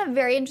touched on a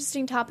very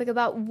interesting topic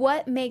about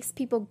what makes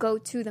people go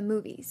to the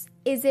movies.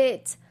 Is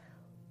it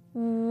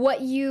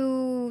what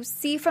you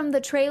see from the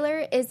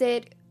trailer? Is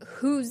it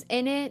who's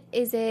in it?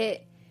 Is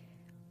it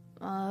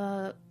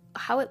how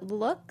it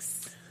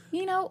looks?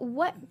 You know,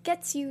 what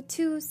gets you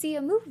to see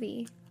a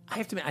movie? I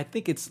have to admit, I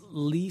think it's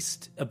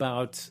least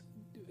about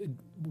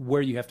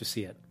where you have to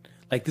see it.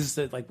 Like this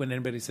is like when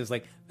anybody says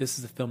like this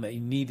is a film that you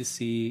need to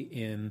see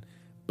in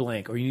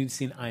blank or you need to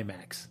see in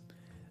IMAX.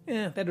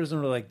 That doesn't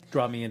really like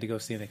draw me in to go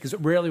see it because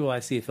rarely will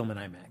I see a film in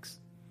IMAX.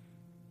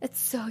 It's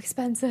so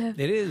expensive.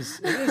 It is,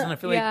 and I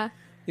feel like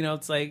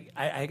it's like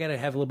I got to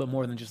have a little bit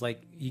more than just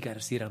like you got to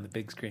see it on the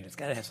big screen. It's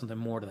got to have something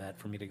more to that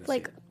for me to go see it.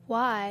 Like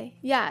why?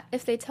 Yeah,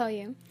 if they tell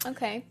you.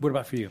 Okay. What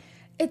about for you?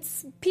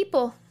 It's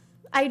people.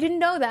 I didn't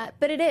know that,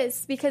 but it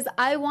is because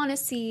I want to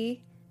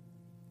see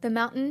the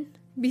mountain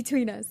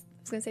between us.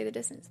 I was going to say the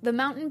distance. The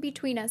mountain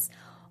between us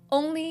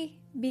only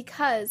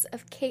because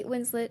of Kate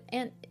Winslet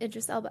and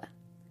Idris Elba.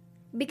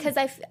 Because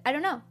I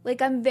don't know.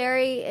 Like I'm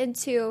very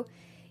into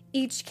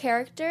each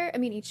character. I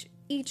mean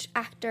each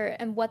actor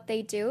and what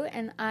they do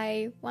and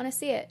I want to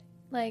see it.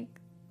 Like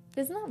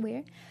isn't that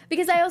weird?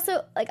 Because I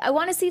also I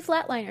want to see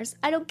Flatliners.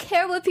 I don't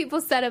care what people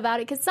said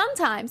about it because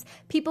sometimes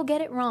people get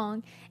it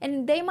wrong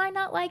and they might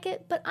not like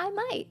it, but I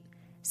might.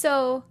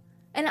 So,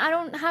 and I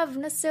don't have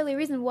necessarily a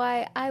reason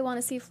why I want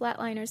to see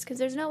Flatliners because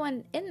there's no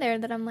one in there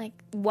that I'm like,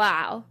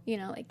 wow,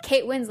 like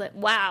Kate Winslet,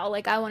 wow,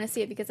 like I want to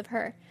see it because of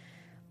her,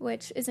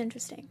 which is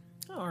interesting.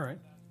 Oh, all right.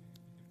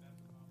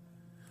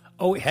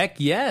 Oh, heck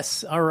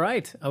yes. All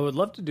right. I would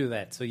love to do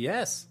that. So,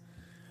 yes.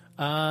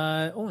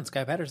 And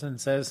Sky Patterson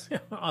says,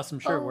 awesome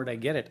shirt. Where'd I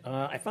get it?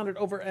 I found it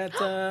over at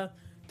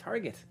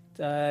Target.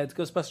 It's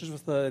Ghostbusters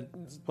with the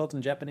spelt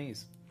in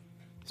Japanese.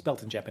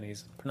 Spelt in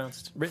Japanese.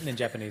 Written in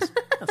Japanese.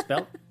 Not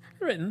spelt.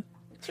 Written.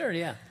 Sure,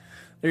 yeah.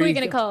 Who are you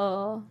going to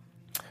call?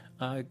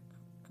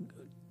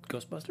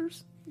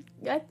 Ghostbusters?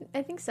 I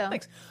think so.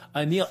 Thanks.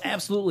 Neil,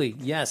 absolutely.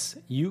 Yes,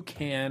 you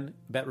can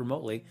bet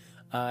remotely.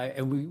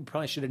 And we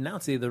probably should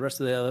announce the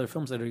rest of the other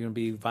films that are going to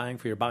be vying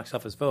for your box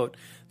office vote.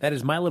 That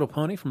is My Little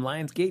Pony from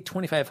Lionsgate,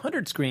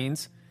 2,500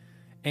 screens.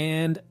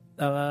 And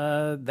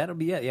that'll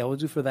be it. Yeah, we'll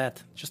do for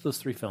that. Just those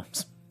 3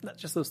 films. Not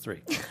just those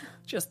 3.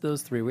 Just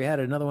those 3. We had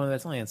another one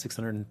that's only on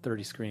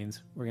 630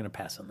 screens. We're going to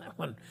pass on that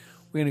one.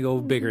 We're going to go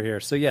bigger here.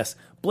 So, yes,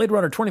 Blade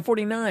Runner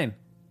 2049,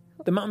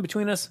 The Mountain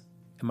Between Us,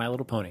 and My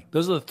Little Pony.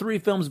 Those are the 3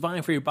 films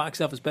vying for your box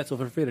office bets. So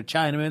feel free to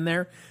chime them in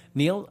there.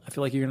 Neil, I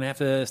feel like you're going to have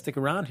to stick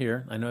around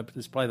here. I know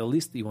it's probably the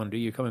least that you want to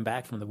do. You're coming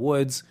back from the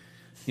woods.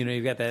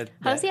 You've got that.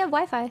 How does he have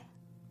Wi-Fi?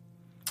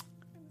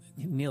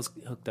 Neil's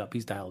hooked up.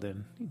 He's dialed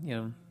in.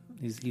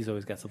 He's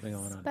always got something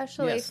going on.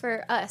 Especially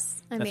for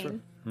us.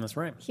 That's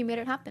right. He made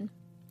it happen.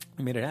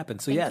 He made it happen.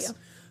 So, Thank yes. you.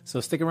 So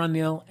stick around,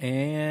 Neil,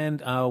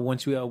 and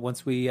once we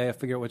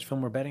figure out which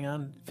film we're betting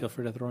on, feel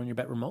free to throw in your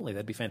bet remotely.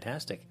 That'd be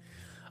fantastic.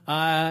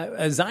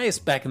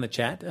 Zayas back in the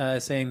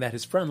chat saying that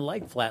his friend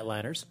liked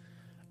Flatliners,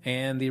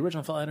 and the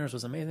original Flatliners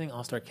was amazing.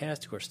 All-star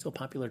cast who are still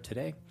popular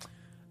today.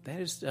 That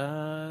is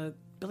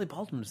Billy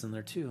Baldwin is in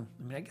there too.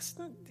 I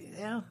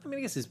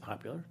guess he's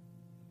popular.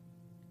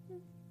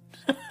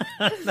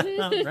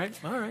 Right?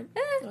 All right.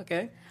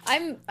 Okay.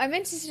 I'm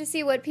interested to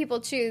see what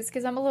people choose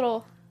because I'm a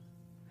little.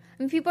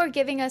 People are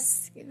giving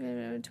us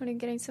giving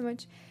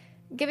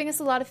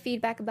us a lot of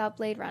feedback about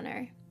Blade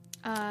Runner,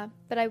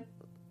 but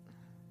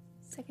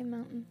Second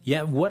Mountain.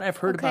 Yeah, what I've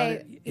heard about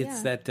it,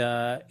 it's that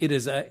it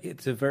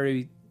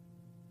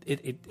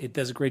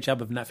does a great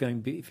job of not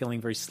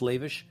feeling very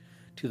slavish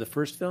to the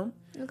first film,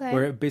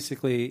 where it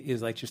basically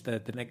is like just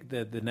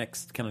the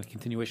next kind of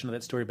continuation of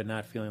that story, but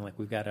not feeling like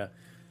we've got to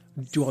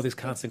do all these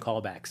constant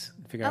callbacks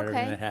and figure out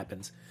everything that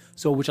happens.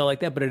 So, which I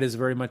like that, but it is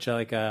very much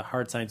like a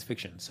hard science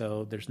fiction.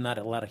 So there's not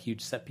a lot of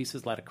huge set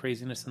pieces, a lot of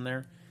craziness in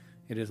there.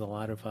 It is a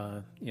lot of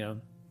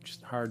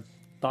just hard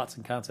thoughts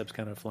and concepts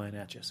kind of flying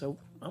at you. So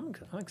I'm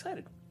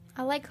excited.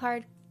 I like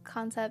hard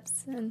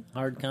concepts and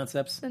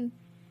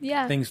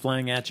things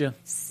flying at you.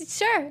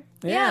 Sure.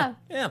 Yeah.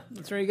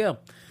 That's where you go.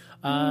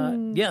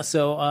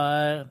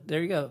 So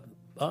there you go.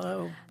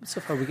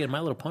 So far we get My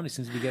Little Pony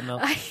seems to be getting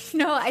up. I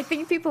know. I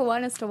think people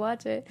want us to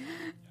watch it.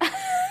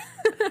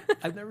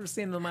 I've never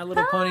seen My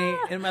Little Pony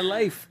in my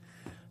life.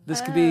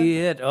 This could be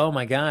it. Oh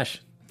my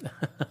gosh.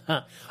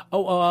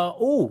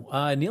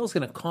 Neil's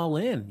going to call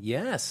in.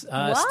 Yes.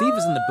 Steve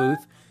is in the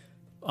booth.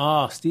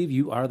 Oh, Steve,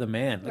 you are the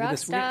man. Look at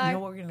this. You know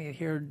what? We're going to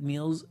hear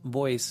Neil's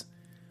voice,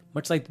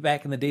 much like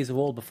back in the days of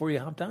old before you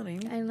hopped on,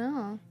 Amy. I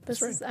know.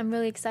 I'm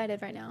really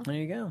excited right now. There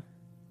you go.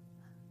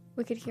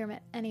 We could hear him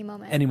at any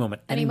moment. Any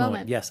moment. Any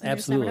moment. Yes, You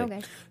just never absolutely. know,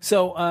 guys.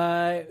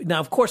 So now,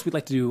 of course, we'd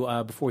like to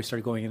do, before we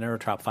start going in our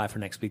top 5 for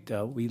next week,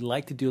 we'd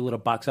like to do a little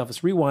box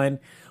office rewind,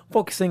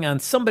 focusing on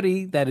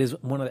somebody that is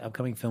one of the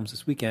upcoming films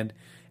this weekend.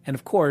 And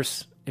of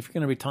course, if you're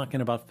going to be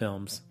talking about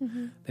films,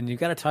 then you've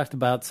got to talk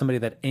about somebody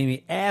that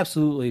Amy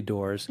absolutely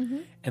adores,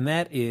 and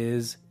that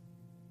is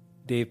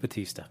Dave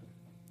Bautista.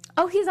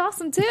 Oh, he's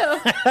awesome too.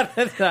 No,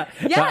 Yes.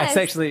 it's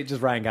actually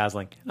just Ryan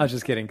Gosling. I was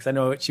just kidding because I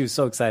know she was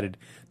so excited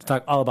to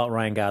talk all about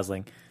Ryan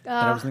Gosling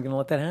that I wasn't going to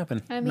let that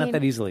happen. Not mean-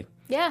 that easily.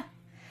 Yeah.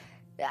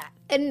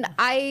 And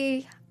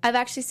I've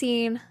actually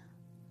seen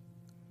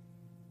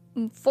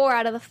 4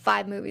 out of the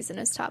 5 movies in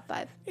his top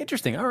 5.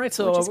 Interesting. All right,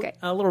 so Which is great.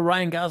 a little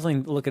Ryan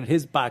Gosling look at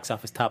his box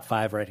office top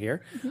 5 right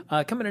here.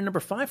 Coming in number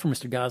 5 for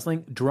Mr.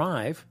 Gosling,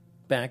 Drive,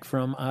 back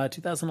from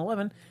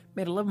 2011,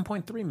 made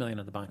 $11.3 million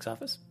at the box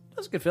office. That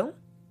was a good film.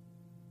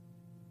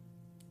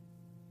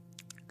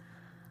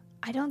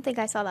 I don't think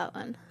I saw that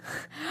one.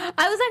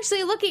 I was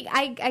actually looking.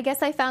 I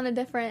guess I found a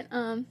different.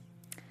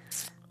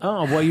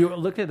 Oh, well, you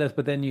looked at this,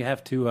 but then you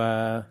have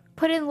to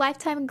Put in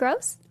Lifetime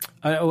Gross.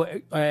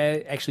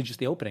 actually just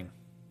the opening.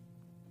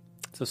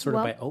 So sort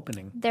of Well- by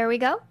opening. There we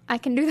go. I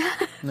can do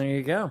that. There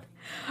you go.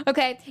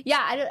 Okay.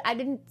 Yeah, I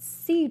didn't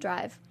see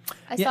Drive.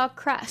 I saw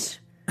Crash,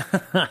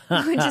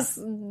 which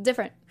is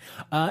different.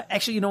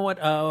 Actually, you know what?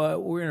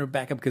 We're going to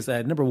back up because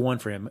number 1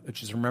 for him,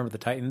 which is Remember the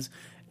Titans,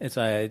 it's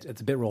a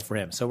bit role for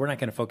him. So we're not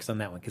going to focus on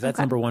that one because that's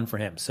number 1 for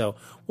him. So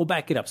we'll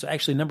back it up. So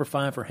actually, number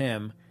 5 for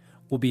him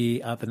will be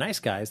The Nice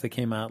Guys that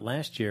came out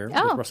last year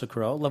with Russell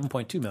Crowe,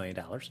 $11.2 million.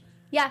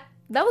 Yeah,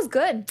 that was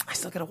good. I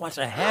still got to watch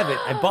it. I have it.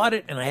 I bought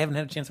it, and I haven't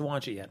had a chance to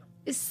watch it yet.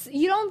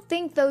 You don't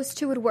think those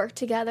two would work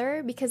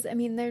together because I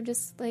mean they're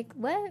just like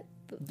what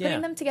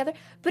putting them together,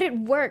 but it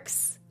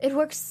works. It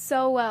works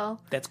so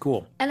well. That's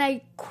cool. And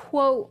I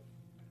quote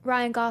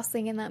Ryan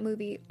Gosling in that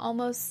movie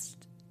almost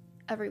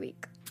every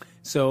week.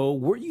 So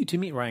were you to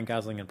meet Ryan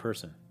Gosling in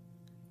person,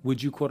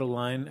 would you quote a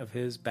line of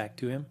his back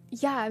to him?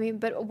 Yeah, I mean,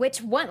 but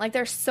which one? Like,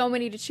 there's so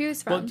many to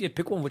choose from. Well, yeah,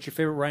 pick one. What's your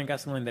favorite Ryan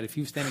Gosling line that if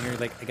you standing here,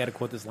 like, I got to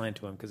quote this line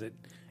to him because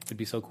it'd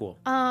be so cool.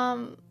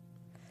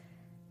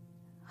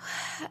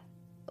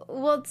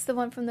 Well, it's the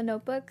one from The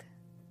Notebook.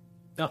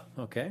 Oh,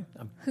 okay.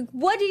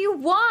 What do you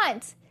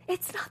want?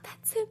 It's not that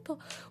simple.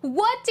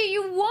 What do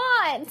you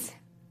want?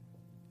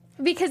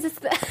 Because it's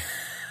the.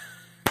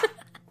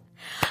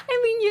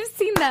 I mean, you've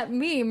seen that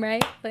meme,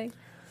 right? Like,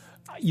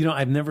 You know,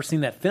 I've never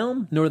seen that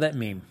film nor that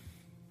meme.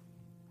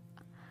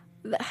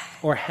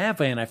 Or have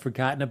I, and I've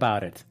forgotten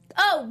about it.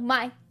 oh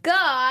my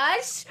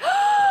gosh,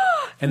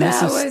 And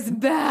that this is was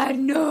bad.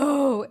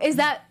 No, is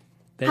that?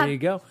 there you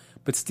go.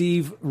 But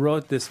Steve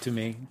wrote this to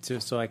me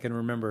so I can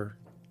remember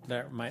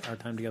that our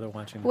time together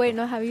watching. Wait,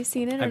 no, have you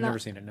seen it or I've not? never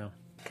seen it. No,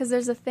 Because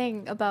there's a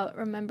thing about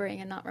remembering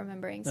and not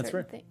remembering That's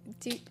certain right.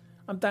 things.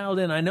 I'm dialed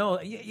in. I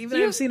know. Even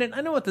if I've seen it.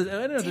 I know what the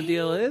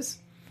deal is.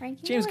 Frank,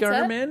 you James know what's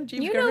Garner, up. man.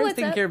 James You know Garner's what's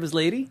taking up. care of his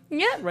lady.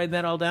 Yep. Writing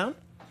that all down.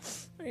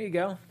 There you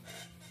go.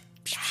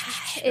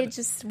 It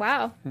just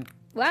wow.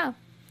 There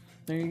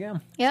you go.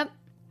 Yep.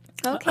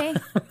 Okay.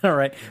 All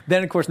right.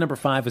 Then, of course, number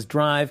 5 is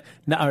Drive.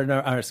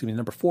 Excuse me.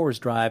 Number 4 is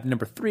Drive.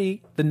 Number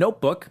 3, The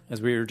Notebook,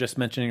 as we were just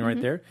mentioning right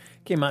there,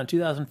 came out in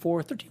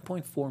 2004.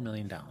 $13.4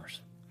 million.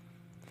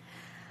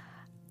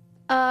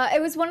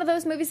 It was one of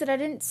those movies that I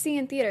didn't see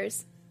in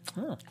theaters.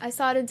 Oh. I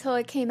saw it until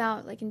it came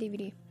out, like in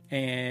DVD.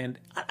 And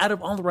out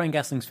of all the Ryan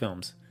Gosling's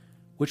films,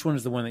 which one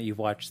is the one that you've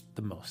watched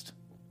the most?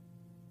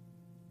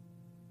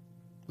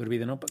 Would it be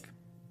The Notebook?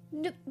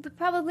 No, but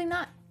probably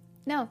not.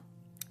 No.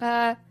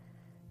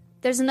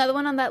 There's another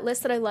one on that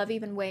list that I love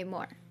even way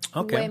more.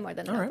 Okay. Way more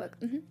than The All right. Notebook.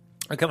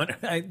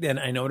 Mm-hmm. Then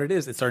I know what it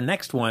is. It's our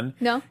next one.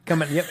 No?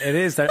 Coming. Yep, it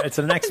is. It's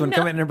the next one. No.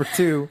 Coming at number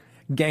 2,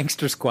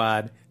 Gangster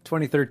Squad,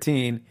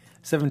 2013,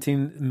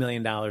 $17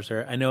 million.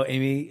 I know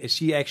Amy,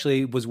 she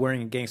actually was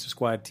wearing a Gangster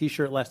Squad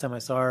t-shirt last time I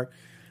saw her.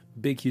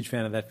 Big, huge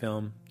fan of that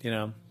film,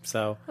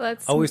 so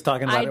always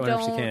talking about it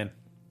whenever she can.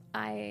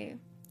 I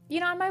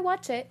might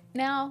watch it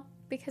now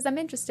because I'm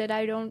interested.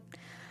 I don't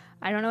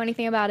know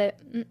anything about it.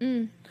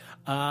 Mm-mm.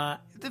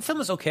 The film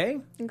is okay.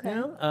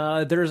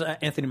 Okay. There's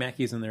Anthony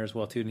Mackie's in there as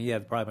well too, and he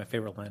had probably my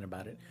favorite line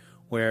about it,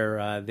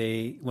 where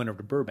they went over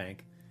to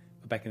Burbank,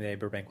 but back in the day,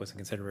 Burbank wasn't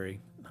considered a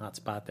very hot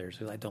spot there, so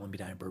he's like, "Don't let me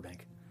die in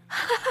Burbank."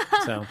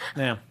 So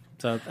yeah,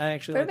 so I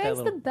actually like that Burbank's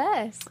little. the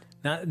best.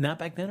 Not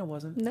back then, it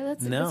wasn't. No,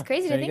 that's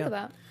crazy There to you think go.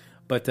 about.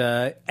 But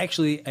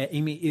actually,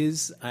 Amy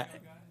is.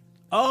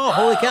 Oh,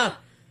 holy cow!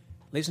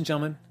 Ladies and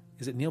gentlemen,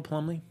 is it Neil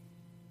Plumley?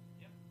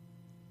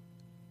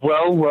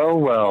 Well.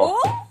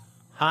 Oh,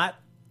 Hot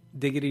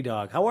diggity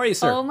dog. How are you,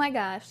 sir? oh my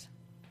gosh.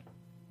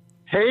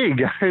 Hey,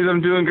 guys,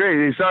 I'm doing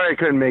great. Sorry I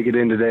couldn't make it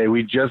in today.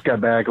 We just got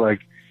back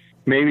like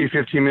maybe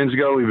 15 minutes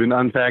ago. We've been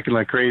unpacking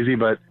like crazy,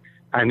 but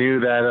I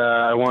knew that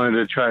I wanted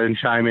to try and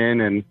chime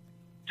in and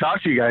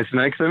talk to you guys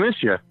tonight because I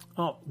missed you.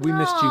 Oh, we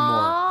missed you more.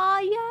 Oh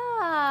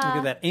yeah. Look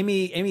at that.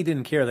 Amy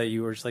didn't care that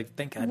you were just like,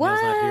 thank God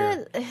Neil's not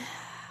here. What?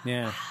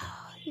 Yeah,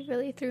 You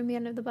really threw me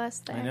under the bus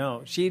there. I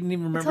know. She didn't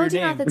even remember told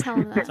your you name. not to tell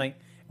him that. It's like,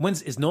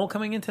 is Noel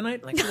coming in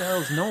tonight? Like, who the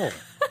hell is Noel?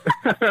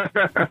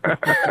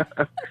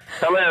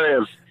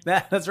 Hilarious.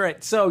 That's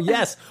right. So,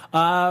 yes.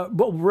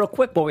 Well, real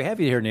quick, while we have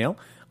you here, Neil.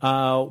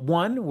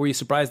 One, were you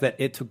surprised that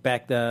it took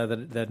back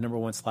the number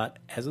one slot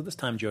as of this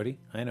time, Jody?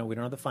 I know we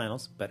don't have the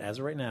finals, but as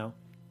of right now,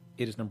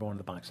 it is number one in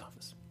the box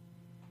office.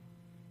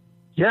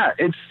 Yeah,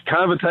 it's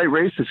kind of a tight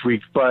race this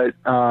week, but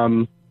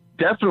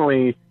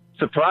definitely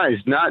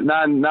surprised. Not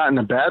in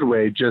a bad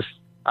way. Just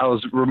I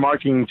was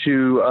remarking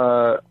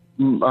to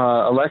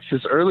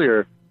Alexis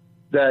earlier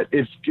that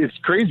it's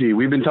crazy.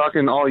 We've been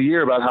talking all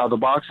year about how the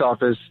box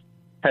office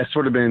has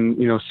sort of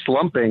been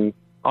slumping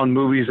on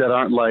movies that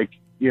aren't like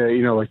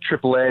like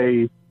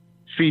AAA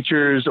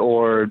features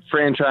or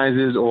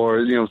franchises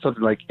or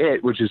something like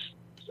It, which is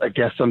I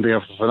guess something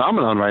of a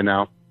phenomenon right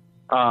now.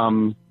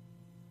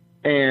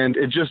 And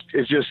it just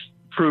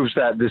proves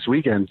that this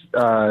weekend,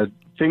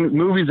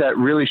 movies that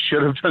really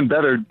should have done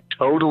better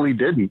totally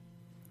didn't.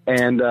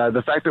 And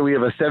the fact that we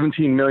have a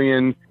 17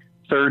 million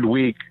third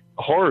week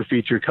horror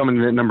feature coming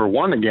in at number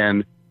one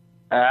again,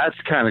 that's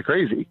kind of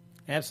crazy.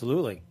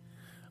 Absolutely.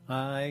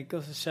 It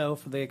goes to show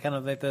for the kind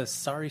of like the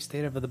sorry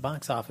state of the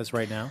box office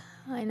right now.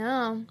 I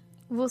know.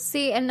 We'll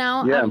see. And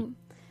now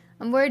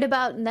I'm worried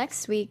about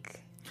next week.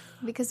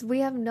 Because we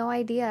have no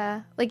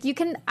idea. Like,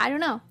 I don't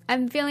know.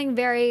 I'm feeling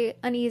very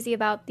uneasy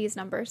about these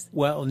numbers.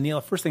 Well,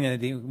 Neil, first thing I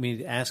need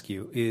to ask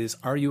you is,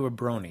 are you a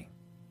brony?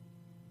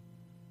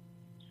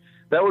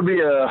 That would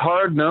be a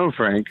hard no,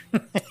 Frank.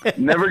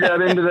 Never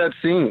got into that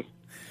scene.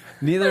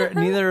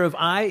 Neither have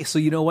I. So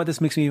you know what?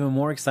 This makes me even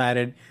more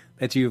excited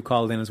that you've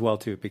called in as well,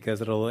 too, because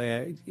it'll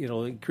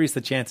increase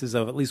the chances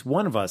of at least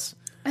one of us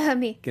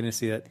me. getting to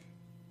see it.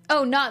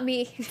 Oh, not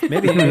me.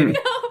 Maybe Amy. No,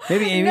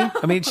 Maybe Amy. no.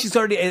 I mean, she's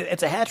already.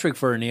 It's a hat trick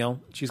for her, Neil.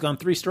 She's gone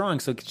 3 strong,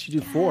 so could she do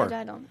 4?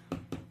 I don't.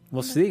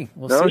 We'll see.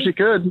 No, she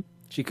could.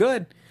 She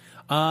could.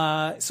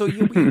 So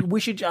we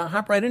should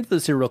hop right into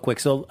this here real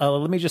quick. So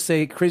let me just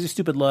say, Crazy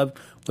Stupid Love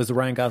was the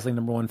Ryan Gosling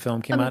number one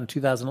film. Came out in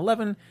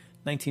 2011.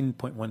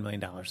 $19.1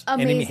 million. Amazing.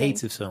 And Amy hates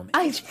this film.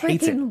 I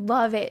freaking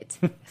love it.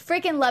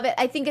 Freaking love it.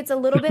 I think it's a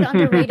little bit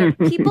underrated.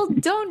 People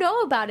don't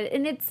know about it,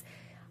 and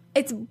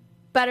it's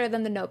better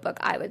than The Notebook,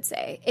 I would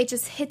say. It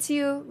just hits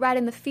you right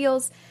in the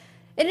feels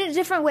in a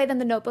different way than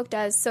The Notebook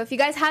does. So if you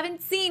guys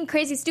haven't seen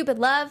Crazy Stupid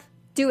Love,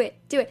 do it.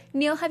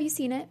 Neil, have you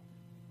seen it?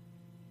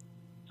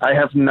 I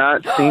have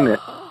not seen it.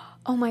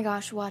 Oh my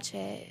gosh, watch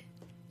it.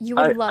 You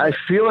would love it. I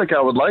feel like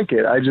I would like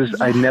it.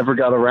 I never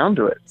got around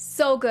to it.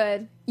 So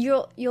good.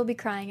 You'll be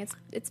crying.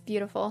 It's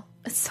beautiful.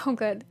 It's so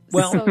good.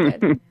 Well, So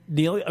good.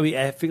 Neil, I mean,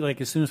 I feel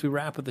like as soon as we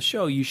wrap with the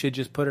show, you should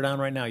just put it on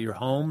right now. You're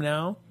home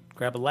now.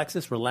 Grab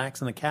Alexis,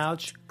 relax on the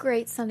couch.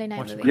 Great Sunday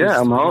night movie. Yeah,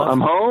 I'm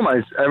home.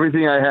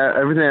 Everything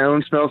I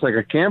own smells like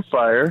a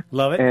campfire.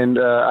 Love it. And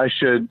I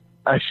should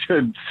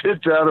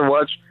sit down and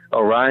watch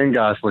a Ryan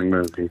Gosling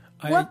movie.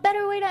 What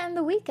better way to end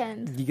the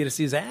weekend? You get to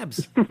see his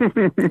abs.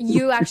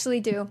 You actually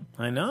do.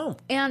 I know.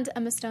 And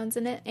Emma Stone's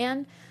in it,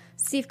 and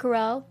Steve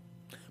Carell.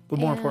 But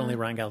more And- importantly,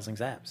 Ryan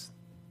Gosling's abs.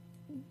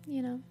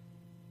 You know,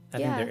 I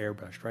Yeah. think they're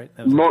airbrushed, right?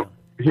 That was Mo-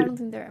 I don't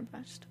think they're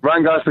impressed.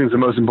 Ryan Gosling's the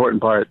most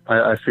important part,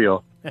 I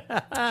feel.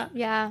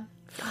 Yeah.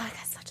 Oh,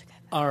 that's such a good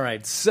All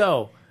right.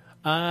 So,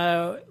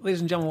 ladies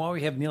and gentlemen, while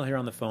we have Neil here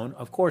on the phone,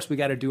 of course, we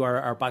got to do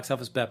our box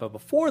office bet. But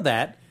before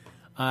that,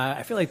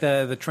 I feel like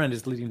the trend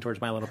is leading towards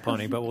My Little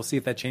Pony, but we'll see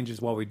if that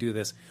changes while we do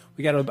this.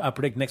 We got to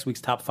predict next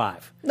week's top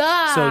 5.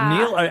 Ah! So,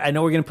 Neil, I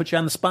know we're going to put you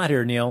on the spot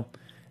here, Neil.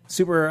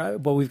 Super.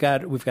 Well, we've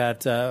got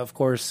of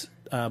course,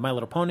 My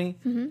Little Pony.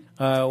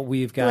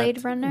 We've got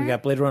Blade Runner. We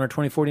got Blade Runner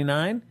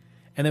 2049,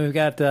 and then we've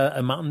got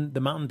the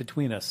mountain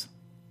between us.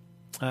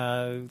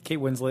 Kate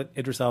Winslet,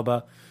 Idris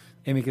Elba,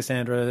 Amy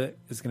Cassandra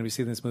is going to be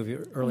seeing this movie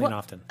early and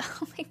often.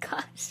 Oh my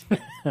gosh.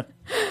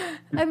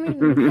 I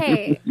mean,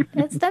 hey,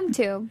 it's them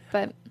too,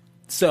 but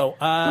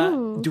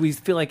So, do we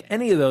feel like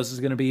any of those is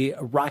going to be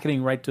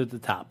rocketing right to the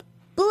top?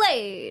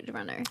 Blade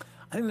Runner.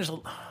 I think there's a.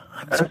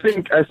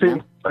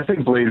 I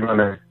think Blade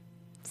Runner.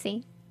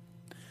 See?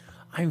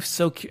 I'm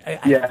so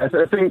curious. Yeah,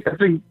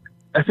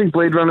 I think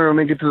Blade Runner will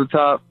make it to the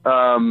top.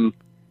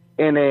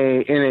 In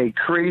a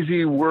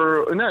crazy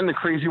world, not in a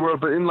crazy world,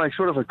 but in like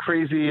sort of a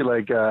crazy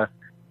like a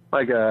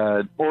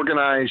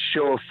organized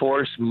show of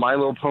force, My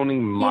Little Pony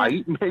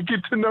might make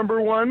it to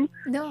number one.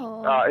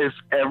 No. If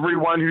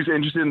everyone who's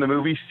interested in the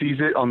movie sees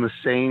it on the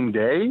same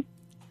day.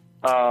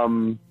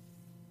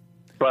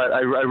 But I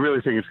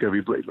really think it's going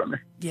to be Blade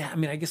Runner. Yeah, I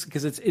mean, I guess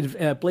because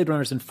Blade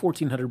Runner's in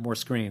 1,400 more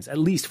screens, at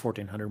least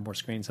 1,400 more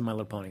screens than My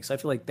Little Pony. So I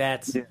feel like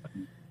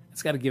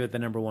it's got to give it the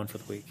number one for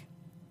the week.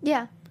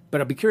 Yeah. But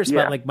I'd be curious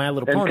about like My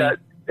Little Pony.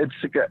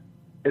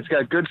 It's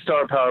got good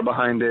star power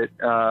behind it.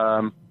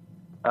 A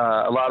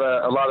lot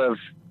of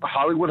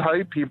Hollywood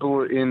hype.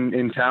 People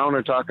in town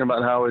are talking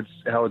about how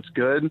it's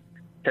good.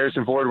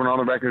 Harrison Ford went on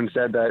the record and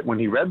said that when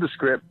he read the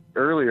script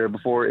earlier,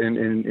 before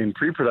in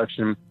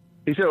pre-production,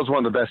 he said it was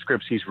one of the best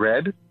scripts he's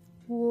read.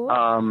 What?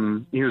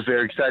 He was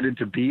very excited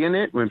to be in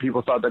it when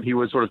people thought that he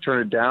would sort of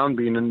turn it down,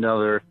 being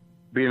another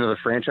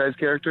franchise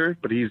character,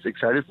 but he's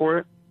excited for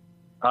it.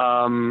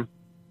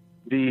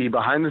 the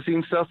behind the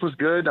scenes stuff was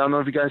good. I don't know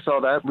if you guys saw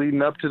that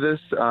leading up to this.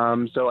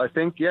 So I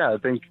think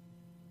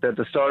that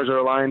the stars are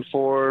aligned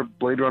for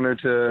Blade Runner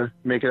to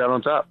make it out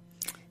on top.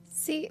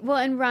 See, well,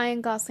 and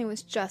Ryan Gosling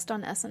was just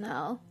on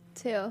SNL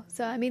too.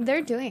 So I mean,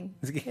 they're doing.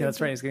 Yeah, that's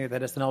right. He's going to get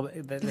that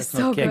SNL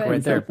so kick good.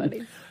 right there. So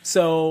funny.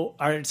 So,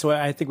 all right. So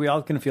I think we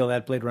all can feel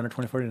that Blade Runner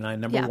 2049,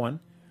 number one.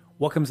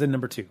 What comes in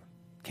number two?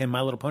 Can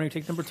My Little Pony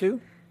take number two?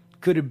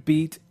 Could it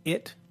beat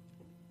it?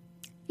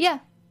 Yeah.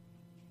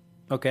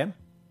 Okay.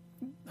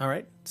 All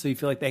right. So you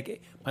feel like that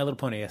My Little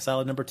Pony, a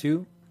solid number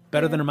two,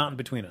 better than A Mountain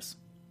Between Us.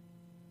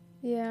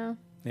 Yeah.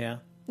 Yeah.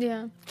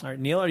 Yeah. All right,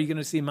 Neil, are you going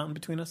to see A Mountain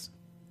Between Us?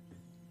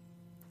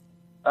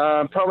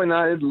 Probably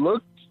not. It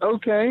looked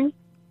okay.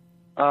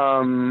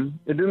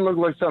 It didn't look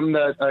like something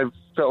that I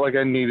felt like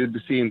I needed to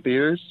see in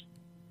theaters,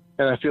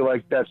 and I feel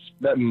like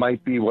that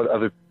might be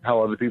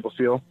how other people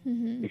feel,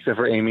 except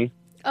for Amy.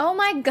 Oh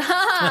my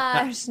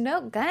gosh!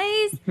 No,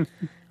 guys.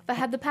 If I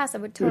had the pass, I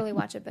would totally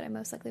watch it, but I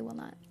most likely will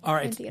not. All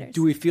right. In theaters.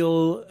 Do we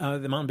feel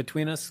The Mountain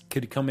Between Us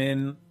could come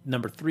in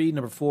number 3,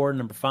 number 4,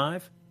 number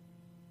 5?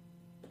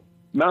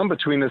 Mountain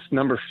Between Us,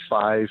 number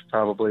 5,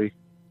 probably.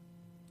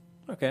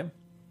 Okay.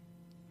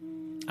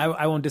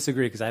 I won't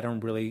disagree because I'm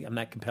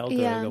not compelled to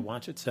go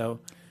watch it. So,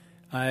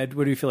 what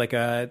do you feel like?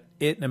 It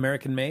and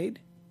American Made?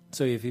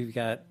 So if you've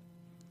got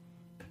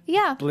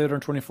Blade Runner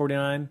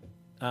 2049,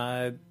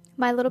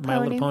 My Little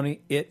Pony,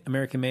 It,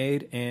 American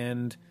Made,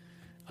 and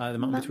The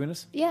Mountain Between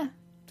Us? Yeah. Does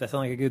that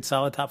sound like a good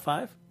solid top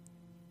 5?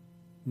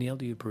 Neil,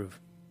 do you approve?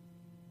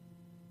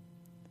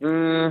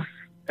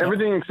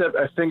 Everything except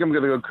I think I'm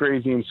going to go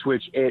crazy and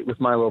switch It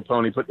with My Little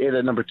Pony. Put It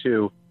at number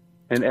 2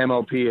 and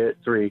MLP at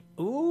 3.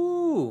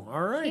 Ooh,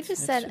 all right. He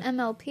just said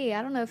MLP.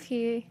 I don't know if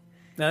he...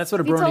 No, that's what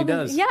a brony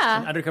does.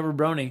 Yeah. An undercover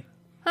brony.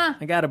 Huh.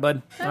 I got it,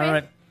 bud. All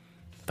right.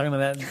 Talking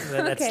about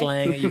that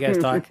slang that you guys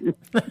talk.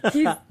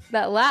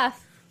 That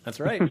laugh.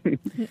 That's right.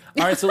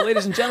 All right, so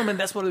ladies and gentlemen,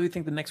 that's what we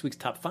think the next week's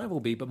top 5 will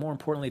be. But more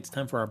importantly, it's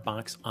time for our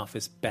box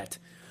office bet.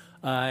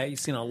 You've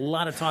seen a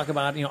lot of talk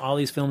about all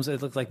these films.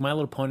 It looks like My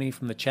Little Pony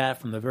from the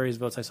chat, from the various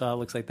votes I saw, it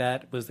looks like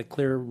that was the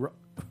clear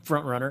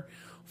front runner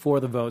for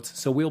the votes.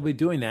 So we'll be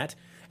doing that.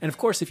 And of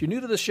course, if you're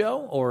new to the show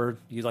or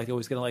you'd like to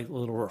always get a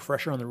little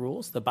refresher on the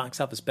rules, the box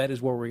office bet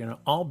is where we're going to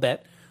all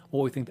bet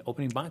what we think the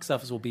opening box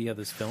office will be of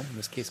this film, in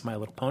this case, My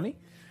Little Pony.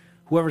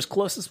 Whoever's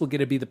closest will get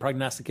to be the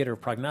prognosticator of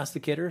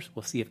prognosticators.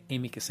 We'll see if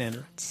Amy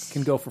Cassandra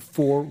can go for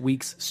 4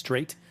 weeks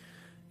straight.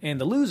 And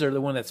the loser,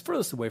 the one that's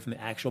furthest away from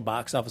the actual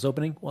box office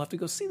opening, will have to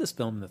go see this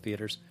film in the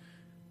theaters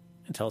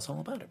and tell us all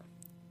about it.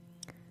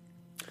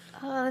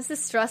 Oh, this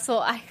is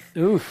stressful.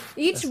 Oof.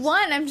 Each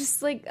one, I'm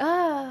just like,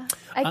 I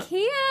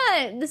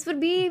can't. This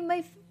would be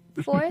my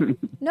 4th?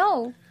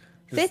 No.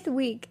 5th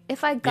week.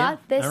 If I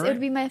got this, right. it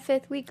would be my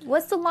 5th week.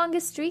 What's the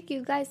longest streak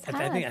you guys had?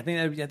 I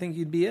think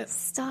you'd be it.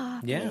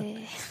 Stop Yeah.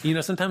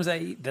 it. Sometimes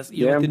like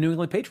the New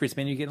England Patriots,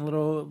 man, you get a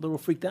little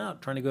freaked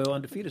out trying to go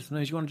undefeated.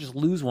 Sometimes you want to just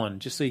lose one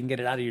just so you can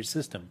get it out of your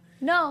system.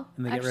 No,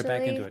 and then get right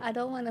back into it. I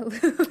don't want to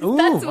lose. Ooh,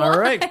 That's all why.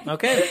 right.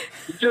 Okay.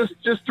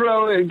 Just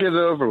throw it and get it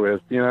over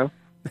with,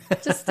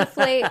 Just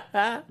deflate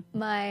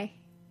my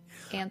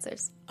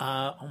answers.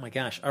 Oh my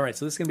gosh! All right,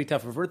 so this is gonna be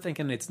tough. If we're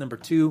thinking it's number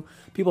 2,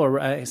 people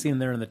are seeing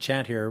there in the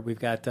chat here. We've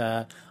got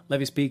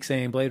Levy Speak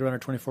saying Blade Runner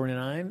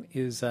 2049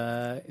 is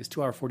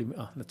 2 hour 40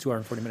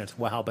 minutes.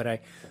 Wow! But I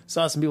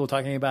saw some people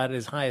talking about it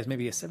as high as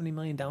maybe a $70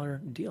 million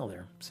deal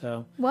there.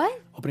 So What?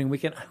 opening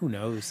weekend? Who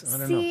knows? I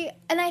don't know.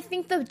 And I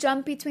think the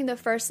jump between the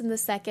first and the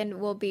second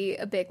will be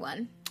a big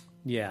one.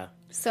 Yeah.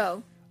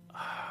 So.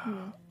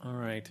 All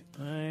right.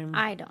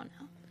 I don't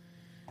know.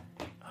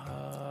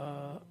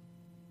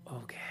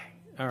 Okay.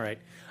 All right.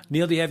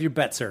 Neil, do you have your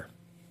bet, sir?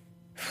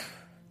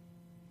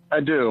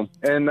 I do.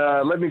 And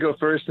let me go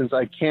first since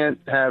I can't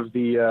have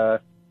the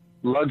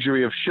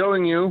luxury of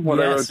showing you what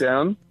I wrote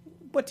down.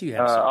 What do you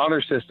have, sir?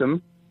 Honor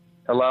system.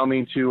 Allow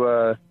me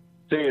to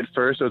say it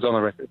first so it's on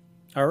the record.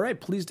 All right.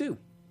 Please do.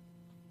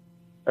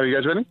 Are you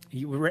guys ready?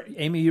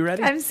 Amy, you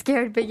ready? I'm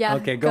scared, but yeah.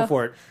 Okay, go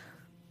for it.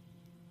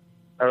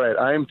 All right.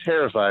 I am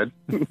terrified.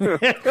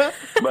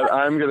 But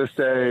I'm going to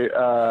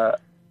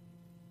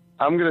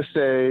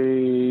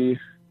say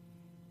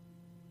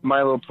My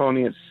Little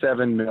Pony at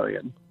 7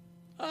 million.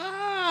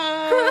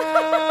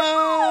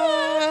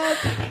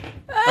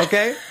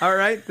 Okay, all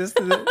right. This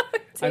is it.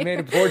 I made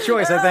a poor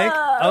choice, I think.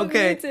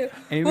 Okay. Me too.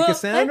 Amy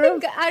Cassandra?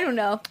 I don't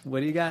know.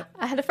 What do you got?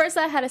 I had a first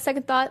thought, had a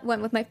second thought,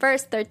 went with my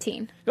first,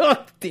 13.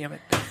 Oh, damn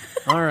it.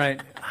 All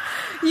right.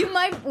 You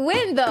might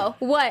win, though.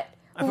 What?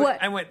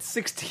 I went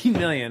 16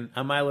 million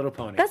on My Little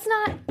Pony. That's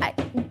not...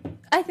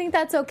 I think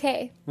that's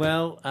okay.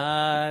 Well,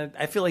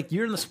 I feel like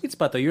you're in the sweet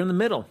spot, though. You're in the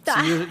middle.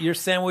 So you're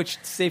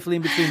sandwiched safely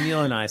in between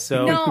Neil and I.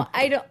 So no,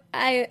 I don't.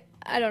 I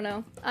don't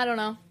know. I don't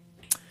know.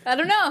 I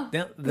don't know.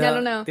 I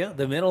don't know. Yeah,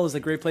 the middle is a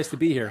great place to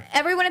be here.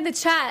 Everyone in the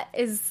chat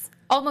is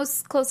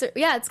almost closer.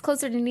 Yeah, it's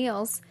closer to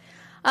Neil's.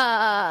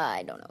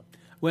 I don't know.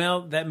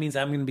 Well, that means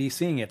I'm going to be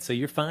seeing it. So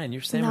you're fine.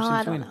 You're sandwiched in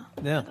between. I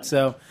don't know. Yeah.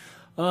 So,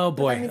 oh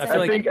boy,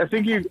 I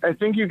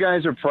think you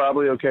guys are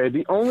probably okay.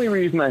 The only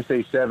reason I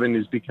say 7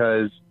 is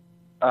because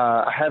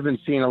I haven't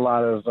seen a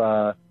lot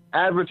of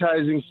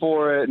advertising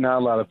for it, not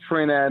a lot of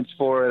print ads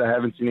for it. I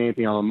haven't seen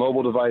anything on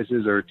mobile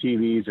devices or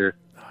TVs or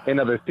in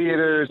other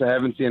theaters. I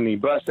haven't seen any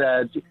bus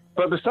ads.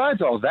 But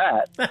besides all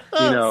that,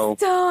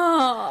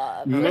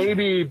 Stop.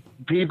 maybe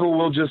people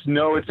will just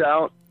know it's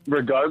out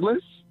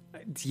regardless.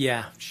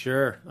 Yeah,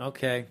 sure.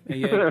 Okay.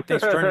 Yeah,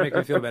 thanks for trying to make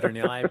me feel better,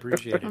 Neil. I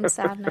appreciate it. I'm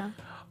sad now.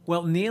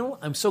 Well, Neil,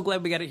 I'm so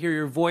glad we got to hear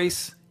your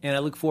voice, and I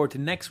look forward to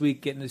next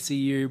week getting to see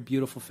your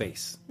beautiful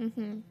face.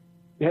 Mm-hmm.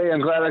 Hey,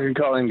 I'm glad I could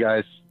call in,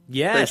 guys.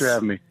 Yes. Thanks for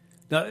having me.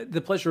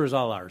 The pleasure is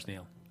all ours,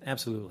 Neil.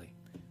 Absolutely.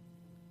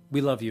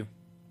 We love you.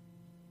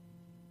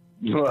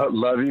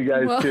 Love you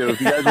guys, too.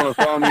 If you guys want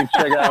to follow me,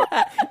 check out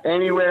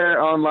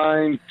anywhere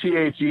online,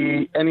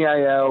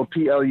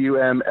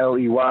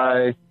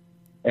 TheNeilPlumley.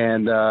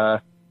 And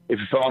if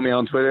you follow me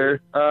on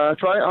Twitter,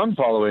 try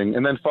unfollowing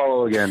and then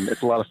follow again.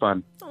 It's a lot of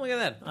fun. Oh, look at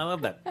that. I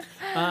love that.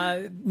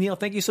 Neil,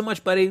 thank you so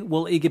much, buddy.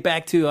 We'll get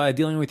back to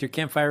dealing with your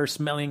campfire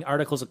smelling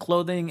articles of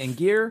clothing and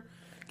gear.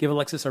 Give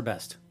Alexis our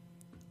best.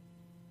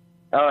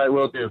 All right,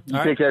 will do.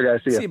 Take care,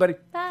 guys. See you, buddy.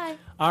 Bye.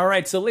 All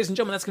right, so ladies and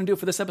gentlemen, that's going to do it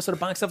for this episode of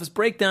Box Office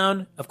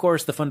Breakdown. Of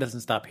course, the fun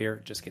doesn't stop here.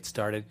 It just gets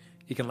started.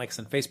 You can like us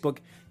on Facebook,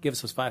 give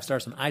us those 5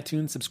 stars on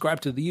iTunes, subscribe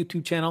to the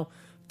YouTube channel,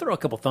 throw a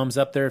couple thumbs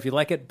up there if you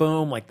like it.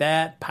 Boom, like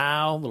that.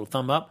 Pow, little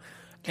thumb up.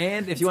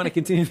 And if you want to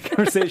continue the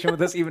conversation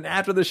with us even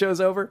after the show's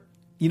over,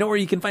 you know where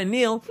you can find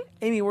Neil.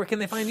 Amy, where can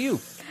they find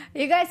you?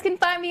 You guys can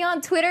find me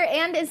on Twitter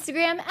and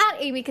Instagram at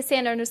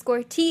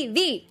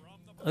AmyCassandra_TV.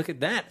 Look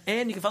at that.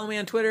 And you can follow me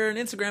on Twitter and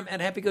Instagram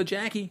at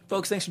HappyGoJackie.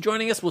 Folks, thanks for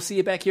joining us. We'll see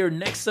you back here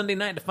next Sunday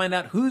night to find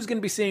out who's going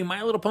to be seeing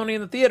My Little Pony in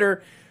the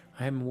theater.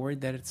 I'm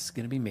worried that it's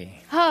going to be me.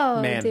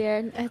 Oh, Man.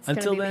 dear.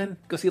 Until then,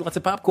 go see lots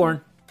of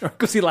popcorn. Or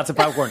go see lots of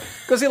popcorn.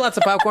 Go see lots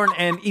of popcorn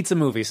and eat some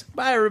movies.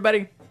 Bye,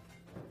 everybody.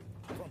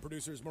 From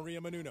producers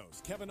Maria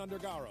Menounos, Kevin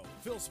Undergaro,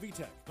 Phil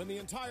Svitek, and the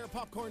entire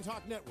Popcorn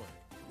Talk Network,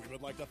 we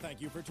would like to thank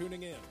you for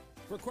tuning in.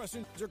 For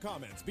questions or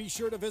comments, be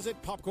sure to visit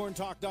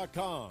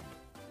popcorntalk.com.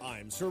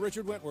 I'm Sir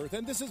Richard Wentworth,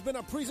 and this has been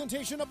a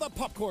presentation of the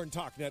Popcorn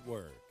Talk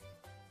Network.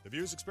 The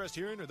views expressed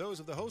herein are those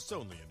of the hosts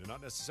only and do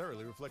not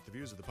necessarily reflect the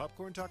views of the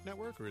Popcorn Talk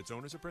Network or its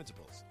owners or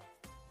principals.